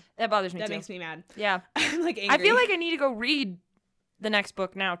 sorry. That bothers me too. That makes me mad. Yeah. I'm angry. I feel like I need to go read the next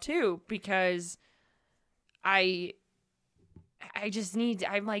book now too because I need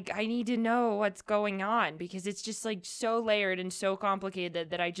to know what's going on because it's just so layered and so complicated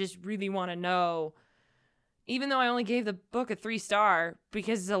that I just really want to know. Even though I only gave the book a 3-star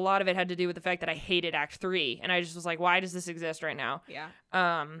because a lot of it had to do with the fact that I hated Act 3 and I just was like, why does this exist right now?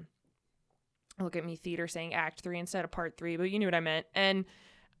 Yeah. Look at me, theater, saying Act 3 instead of Part 3, but you knew what I meant. And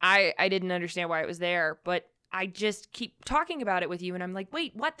I didn't understand why it was there, but I just keep talking about it with you, and I'm like,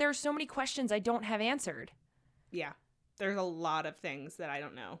 wait, what? There are so many questions I don't have answered. Yeah. There's a lot of things that I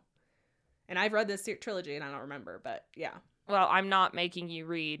don't know. And I've read this trilogy, and I don't remember, but yeah. Well, I'm not making you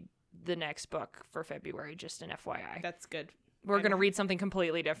read the next book for February, just an FYI. That's good. We're going to read something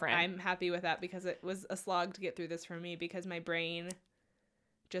completely different. I'm happy with that because it was a slog to get through this for me because my brain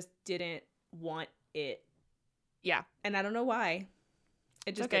just didn't want it Yeah. And I don't know why.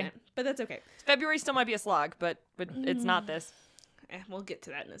 It just okay. didn't. But that's okay. February still might be a slog, but it's not this. We'll get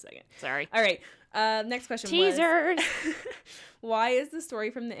to that in a second. Sorry. All right. Next question Teasers. was, why is the story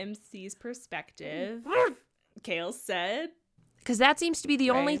from the MC's perspective? Kale said, Because that seems to be the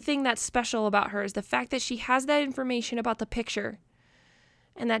only Right. thing that's special about her is the fact that she has that information about the picture.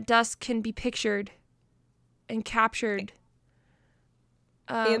 And that dust can be pictured and captured.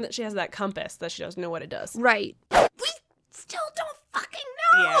 and that she has that compass that she doesn't know what it does. Right. We still don't fucking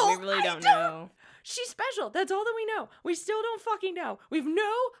know. Yeah, we really don't know. She's special. That's all that we know. We still don't fucking know. We've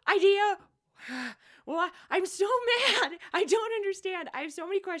no idea. Well, I'm so mad. I don't understand. I have so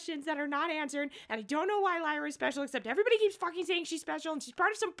many questions that are not answered, and I don't know why Lyra is special, except everybody keeps fucking saying she's special and she's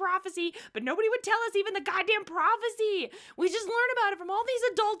part of some prophecy, but nobody would tell us even the goddamn prophecy. We just learn about it from all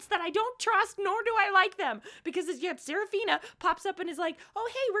these adults that I don't trust, nor do I like them. Because yet Serafina pops up and is like, oh,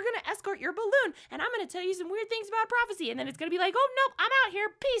 hey, we're going to escort your balloon, and I'm going to tell you some weird things about prophecy. And then it's going to be like, oh, nope, I'm out here.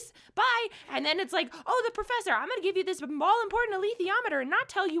 Peace. Bye. And then it's like, oh, the professor, I'm going to give you this all-important alethiometer and not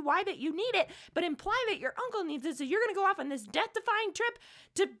tell you why that you need it, but imply that your uncle needs it, so you're going to go off on this death-defying trip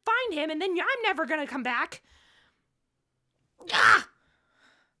to find him, and then I'm never going to come back. Ah!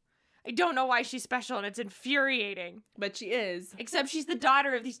 I don't know why she's special, and it's infuriating. But she is. Except she's the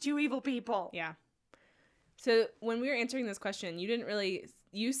daughter of these two evil people. Yeah. So when we were answering this question,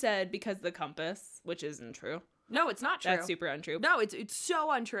 you said because the compass, which isn't true. No, it's not true. That's super untrue. No, it's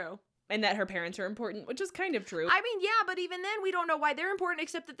so untrue. And that her parents are important, which is kind of true. I mean, yeah, but even then, we don't know why they're important,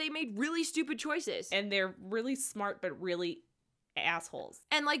 except that they made really stupid choices. And they're really smart, but really assholes.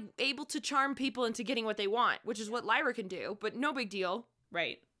 And, like, able to charm people into getting what they want, which is what Lyra can do, but no big deal.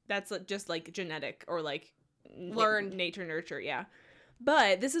 Right. That's just like genetic or like Learned. nature nurture. Yeah.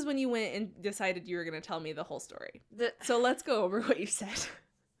 But this is when you went and decided you were going to tell me the whole story. So let's go over what you said.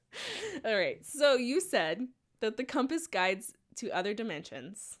 All right. So you said that the compass guides to other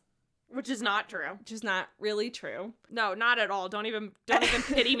dimensions. Which is not true. Which is not really true. No, not at all. Don't even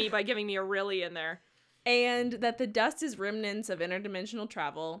pity me by giving me a really in there. And that the dust is remnants of interdimensional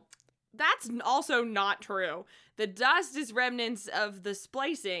travel. That's also not true. The dust is remnants of the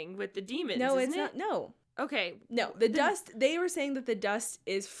splicing with the demons. No, isn't it's not. No. Okay. No, the dust, they were saying that the dust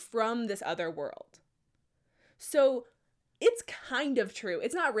is from this other world. So it's kind of true.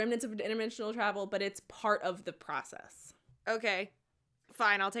 It's not remnants of interdimensional travel, but it's part of the process. Okay.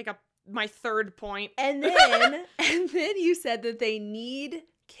 Fine, I'll take up my third point. And then you said that they need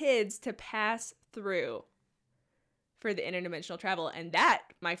kids to pass through for the interdimensional travel. And that,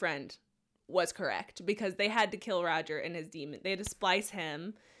 my friend, was correct because they had to kill Roger and his demon. They had to splice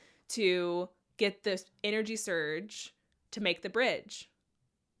him to get this energy surge to make the bridge.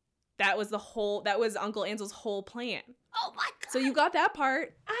 That was Uncle Ansel's whole plan. Oh my god. So you got that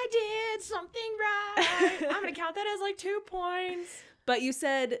part. I did something right. I'm going to count that as like 2 points. But you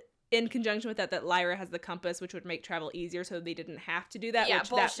said in conjunction with that Lyra has the compass, which would make travel easier, so they didn't have to do that. Yeah, which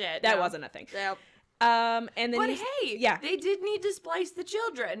bullshit. That wasn't a thing. Yep. And then But hey, yeah, they did need to splice the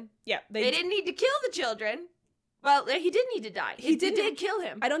children. yeah, They didn't need to kill the children. Well, he did need to die. He did kill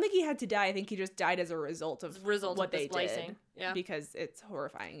him. I don't think he had to die. I think he just died as a result of what the they splicing. did. Yeah, because it's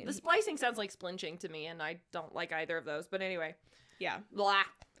horrifying. the splicing sounds like splinching to me, and I don't like either of those. But anyway, yeah, blah.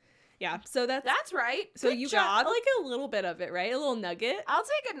 Yeah, so that's right. So Good you job. got like a little bit of it, right? A little nugget. I'll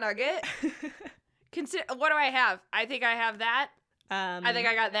take a nugget. What do I have? I think I have that. I think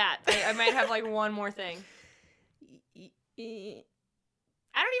I got that. I might have like one more thing.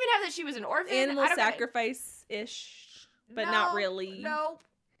 I don't even have that she was an orphan. Animal sacrifice-ish, but not really. No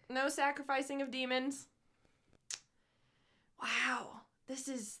sacrificing of demons. Wow, this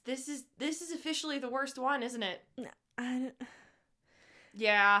is officially the worst one, isn't it?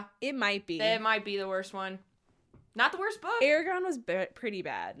 Yeah, it might be. It might be the worst one. Not the worst book. Aragon was pretty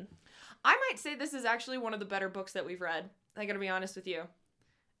bad. I might say this is actually one of the better books that we've read. I gotta be honest with you.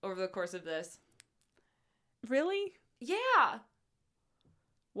 Over the course of this. Really? Yeah.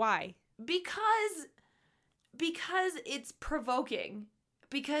 Why? Because it's provoking.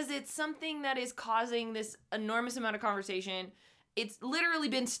 Because it's something that is causing this enormous amount of conversation. It's literally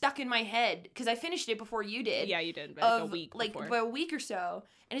been stuck in my head because I finished it before you did. Yeah, you did. Like a week before. About a week or so.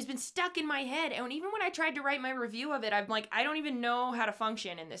 And it's been stuck in my head. And even when I tried to write my review of it, I'm like, I don't even know how to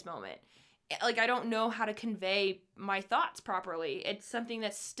function in this moment. Like, I don't know how to convey my thoughts properly. It's something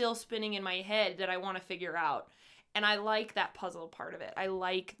that's still spinning in my head that I want to figure out. And I like that puzzle part of it. I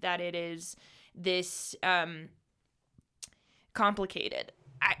like that it is this complicated.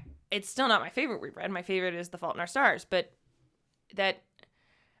 It's still not my favorite we've read. My favorite is The Fault in Our Stars. But that,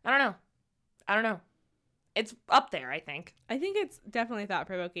 I don't know. it's up there, I think. I think it's definitely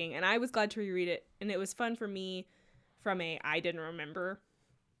thought-provoking, and I was glad to reread it, and it was fun for me from a I didn't remember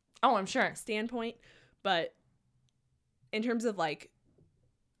Oh, I'm sure. standpoint. But in terms of like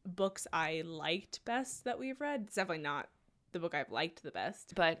books I liked best that we've read, it's definitely not the book I've liked the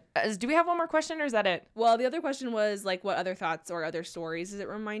best. But do we have one more question, or is that it? Well, the other question was like, what other thoughts or other stories does it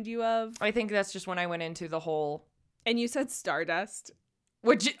remind you of? I think that's just when I went into the whole... And you said Stardust.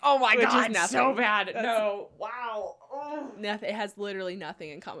 Which, oh my Which is God, nothing. so bad. That's- No, wow. Oh. Nothing. It has literally nothing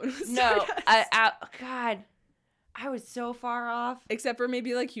in common with No, Stardust. God, I was so far off. Except for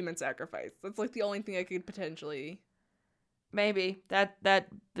maybe like human sacrifice. That's like the only thing I could potentially... Maybe. But,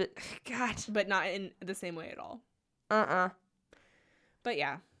 God. But not in the same way at all. But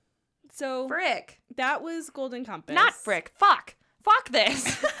yeah. So Frick. that was Golden Compass. Not frick. Fuck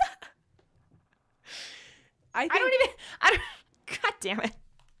this. I don't God damn it.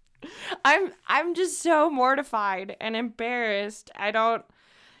 I'm just so mortified and embarrassed. I don't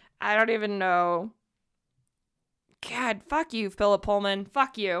even know. God, fuck you, Philip Pullman.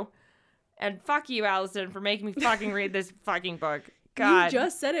 Fuck you. And fuck you, Allison, for making me fucking read this fucking book. God. You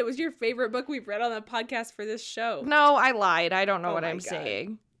just said it was your favorite book we've read on the podcast for this show. No, I lied. I don't know Oh what my I'm God.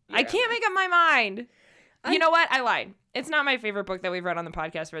 saying. Yeah. I can't make up my mind. You know what? I lied. It's not my favorite book that we've read on the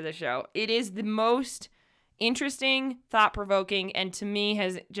podcast for this show. It is the most interesting, thought-provoking, and to me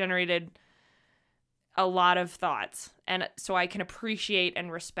has generated a lot of thoughts. And so I can appreciate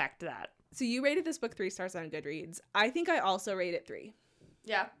and respect that. So you rated this book 3 stars on Goodreads. I think I also rate it 3.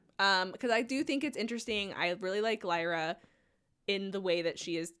 Yeah. Because I do think it's interesting. I really like Lyra in the way that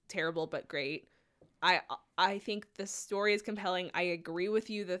she is terrible but great. I think the story is compelling. I agree with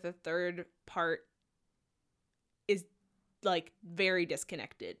you that the third part is like very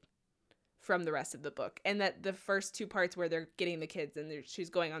disconnected from the rest of the book, and that the first 2 parts where they're getting the kids and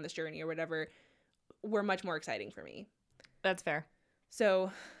she's going on this journey or whatever were much more exciting for me. That's fair.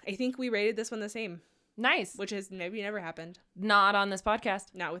 So I think we rated this one the same, Nice. which has maybe never happened. Not on this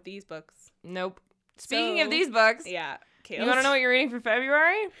podcast. Not with these books. Nope. Speaking So, of these books, Yeah. Kales. you want to know what you're reading for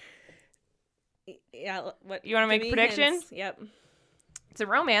February? Yeah. What? You wanna make a give me prediction? hints. Yep. It's a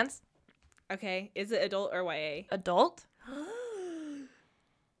romance. Okay. Is it adult or YA? Adult?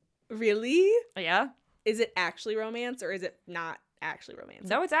 Really? Yeah. Is it actually romance or is it not actually romance?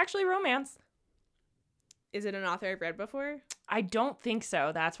 No, it's actually romance. Is it an author I've read before? I don't think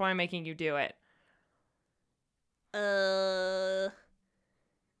so. That's why I'm making you do it.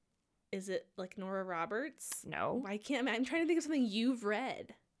 Is it like Nora Roberts? No. I'm trying to think of something you've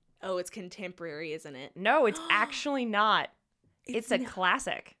read. Oh, it's contemporary, isn't it? No, it's actually not. It's a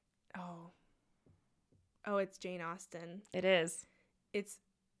classic. Oh. Oh, it's Jane Austen. It is.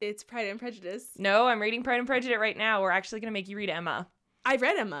 It's Pride and Prejudice. No, I'm reading Pride and Prejudice right now. We're actually going to make you read Emma. I've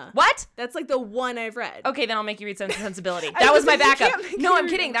read Emma. What? That's like the one I've read. Okay, then I'll make you read Sense and Sensibility. I That was was my like, you backup. can't make No, me I'm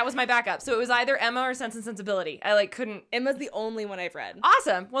read kidding. Emma. That was my backup. So it was either Emma or Sense and Sensibility. I couldn't. Emma's the only one I've read.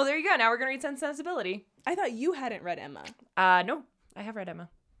 Awesome. Well, there you go. Now we're going to read Sense and Sensibility. I thought you hadn't read Emma. No, I have read Emma.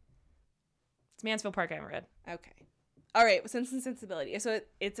 It's Mansfield Park I haven't read. Okay. All right. Sense and Sensibility. So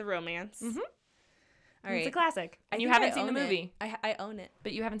it's a romance. Mhm. All right. It's a classic. I And you think haven't I seen the own it. movie. I own it.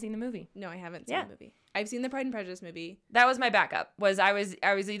 But you haven't seen the movie. No, I haven't seen Yeah. the movie. I've seen the Pride and Prejudice movie. That was my backup. I was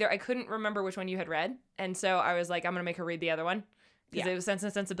either, I couldn't remember which one you had read, and so I was like, I'm gonna make her read the other one because Yeah. it was Sense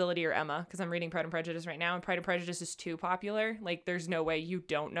and Sensibility or Emma, because I'm reading Pride and Prejudice right now, and Pride and Prejudice is too popular. Like, there's no way you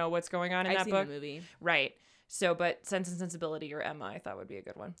don't know what's going on in I've that seen book, the movie. right? So, but Sense and Sensibility or Emma, I thought would be a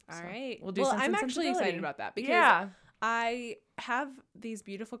good one. All So right. we'll do. Well, Sense I'm and actually Sensibility. excited about that because Yeah. I have these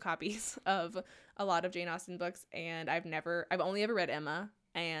beautiful copies of a lot of Jane Austen books, and I've only ever read Emma,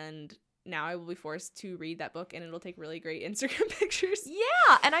 and now I will be forced to read that book, and it'll take really great Instagram pictures.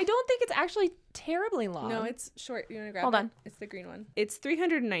 Yeah, and I don't think it's actually terribly long. No, it's short. You want to grab Hold it? on. It's the green one. It's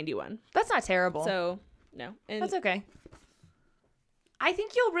 391. that's not terrible. So, no. And that's okay. I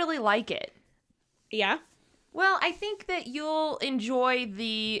think you'll really like it. yeah. Well, I think that you'll enjoy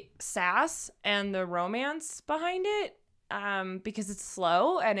the sass and the romance behind it, because it's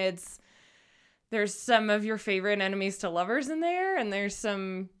slow and there's some of your favorite enemies to lovers in there, and there's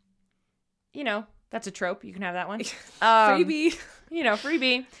some, that's a trope. You can have that one. Freebie.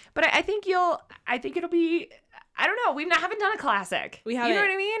 Freebie. But I think it'll be, I don't know. Haven't done a classic. We You know haven't.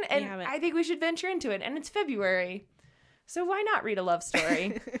 what I mean? And haven't. I think we should venture into it. And it's February. So why not read a love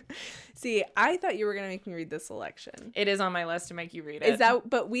story? See, I thought you were going to make me read the selection. It is on my list to make you read it. Is that,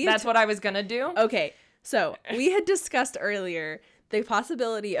 but we, That's what I was going to do. okay. So we had discussed earlier the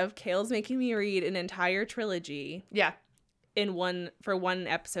possibility of Kales making me read an entire trilogy Yeah. for one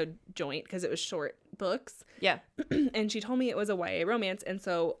episode joint because it was short books. Yeah. And she told me it was a YA romance. And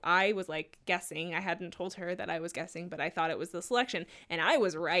so I was like guessing. I hadn't told her that I was guessing, but I thought it was The Selection. And I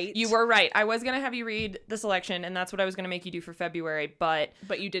was right. You were right. I was going to have you read The Selection, and that's what I was going to make you do for February, but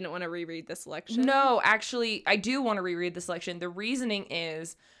you didn't want to reread The Selection? No, actually, I do want to reread The Selection. The reasoning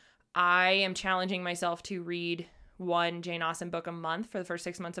is I am challenging myself to read one Jane Austen book a month for the first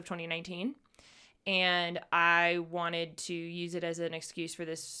 6 months of 2019. And I wanted to use it as an excuse for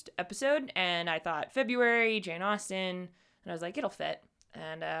this episode. And I thought February, Jane Austen. And I was like, it'll fit.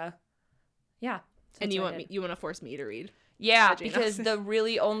 And yeah. And you want to force me to read? Yeah, because the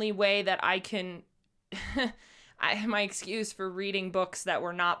really only way that I can... my excuse for reading books that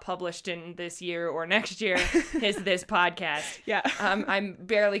were not published in this year or next year is this podcast. Yeah. I'm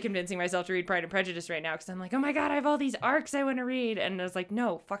barely convincing myself to read Pride and Prejudice right now because I'm like, oh my God, I have all these arcs I want to read. And I was like,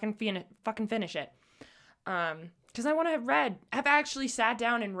 no, fucking finish it. Because I want to have actually sat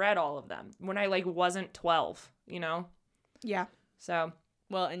down and read all of them when I wasn't 12, you know? Yeah. So.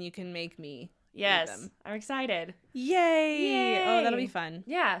 Well, and you can make me. Yes, I'm excited. Yay! Oh, that'll be fun.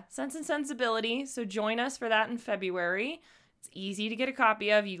 Yeah, Sense and Sensibility. So join us for that in February. It's easy to get a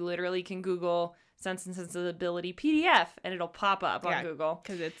copy of. You literally can Google Sense and Sensibility PDF, and it'll pop up on Google.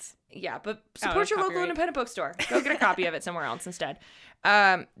 Because it's... Yeah, but support your local independent bookstore. Go get a copy of it somewhere else instead.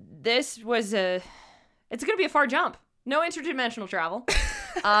 This was It's going to be a far jump. No interdimensional travel.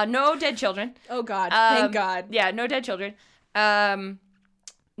 No dead children. Oh, God. Thank God. Yeah, no dead children.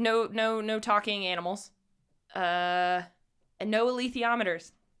 No talking animals. And no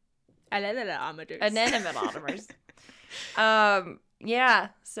alethiometers. Anemometers. Yeah,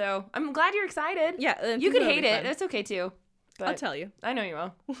 so I'm glad you're excited. Yeah. You could hate it. That's okay too. But I'll tell you. I know you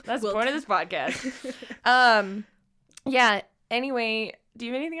will. That's the point of this podcast. Yeah, anyway, do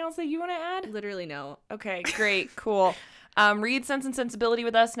you have anything else that you want to add? Literally no. Okay, great, cool. Read Sense and Sensibility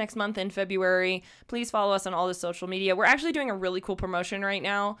with us next month in February. Please follow us on all the social media. We're actually doing a really cool promotion right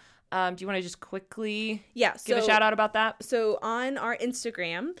now. Do you want to just quickly give a shout out about that? So on our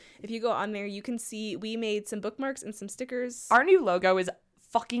Instagram, if you go on there, you can see we made some bookmarks and some stickers. Our new logo is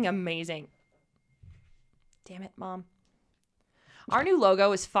fucking amazing. Damn it, Mom. Our new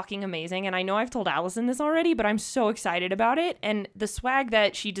logo is fucking amazing, and I know I've told Alyson this already, but I'm so excited about it, and the swag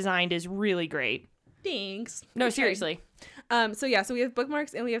that she designed is really great. Thanks. No, seriously. So we have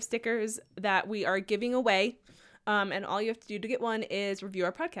bookmarks and we have stickers that we are giving away. And all you have to do to get one is review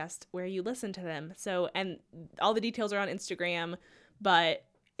our podcast where you listen to them. So, and all the details are on Instagram, but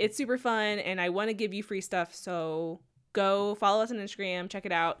it's super fun and I want to give you free stuff. So go follow us on Instagram, check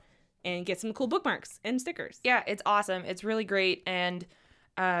it out, and get some cool bookmarks and stickers. Yeah, it's awesome. It's really great. And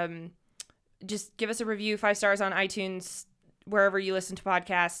just give us a review, 5 stars on iTunes, wherever you listen to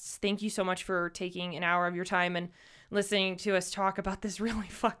podcasts. Thank you so much for taking an hour of your time and listening to us talk about this really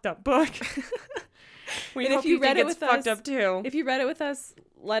fucked up book. We hope you read it with fucked up too. If you read it with us,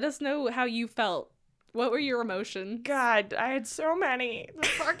 let us know how you felt. What were your emotions? God, I had so many. The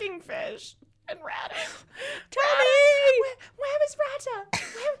fucking fish and Rata. Tell me! Where was Rata?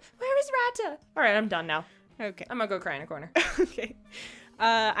 Where is Rata? All right, I'm done now. Okay. I'm gonna go cry in a corner. Okay.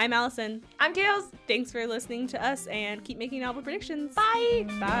 I'm Alyson. I'm Kales. Thanks for listening to us and keep making novel predictions. Bye.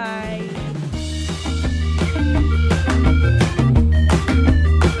 Bye.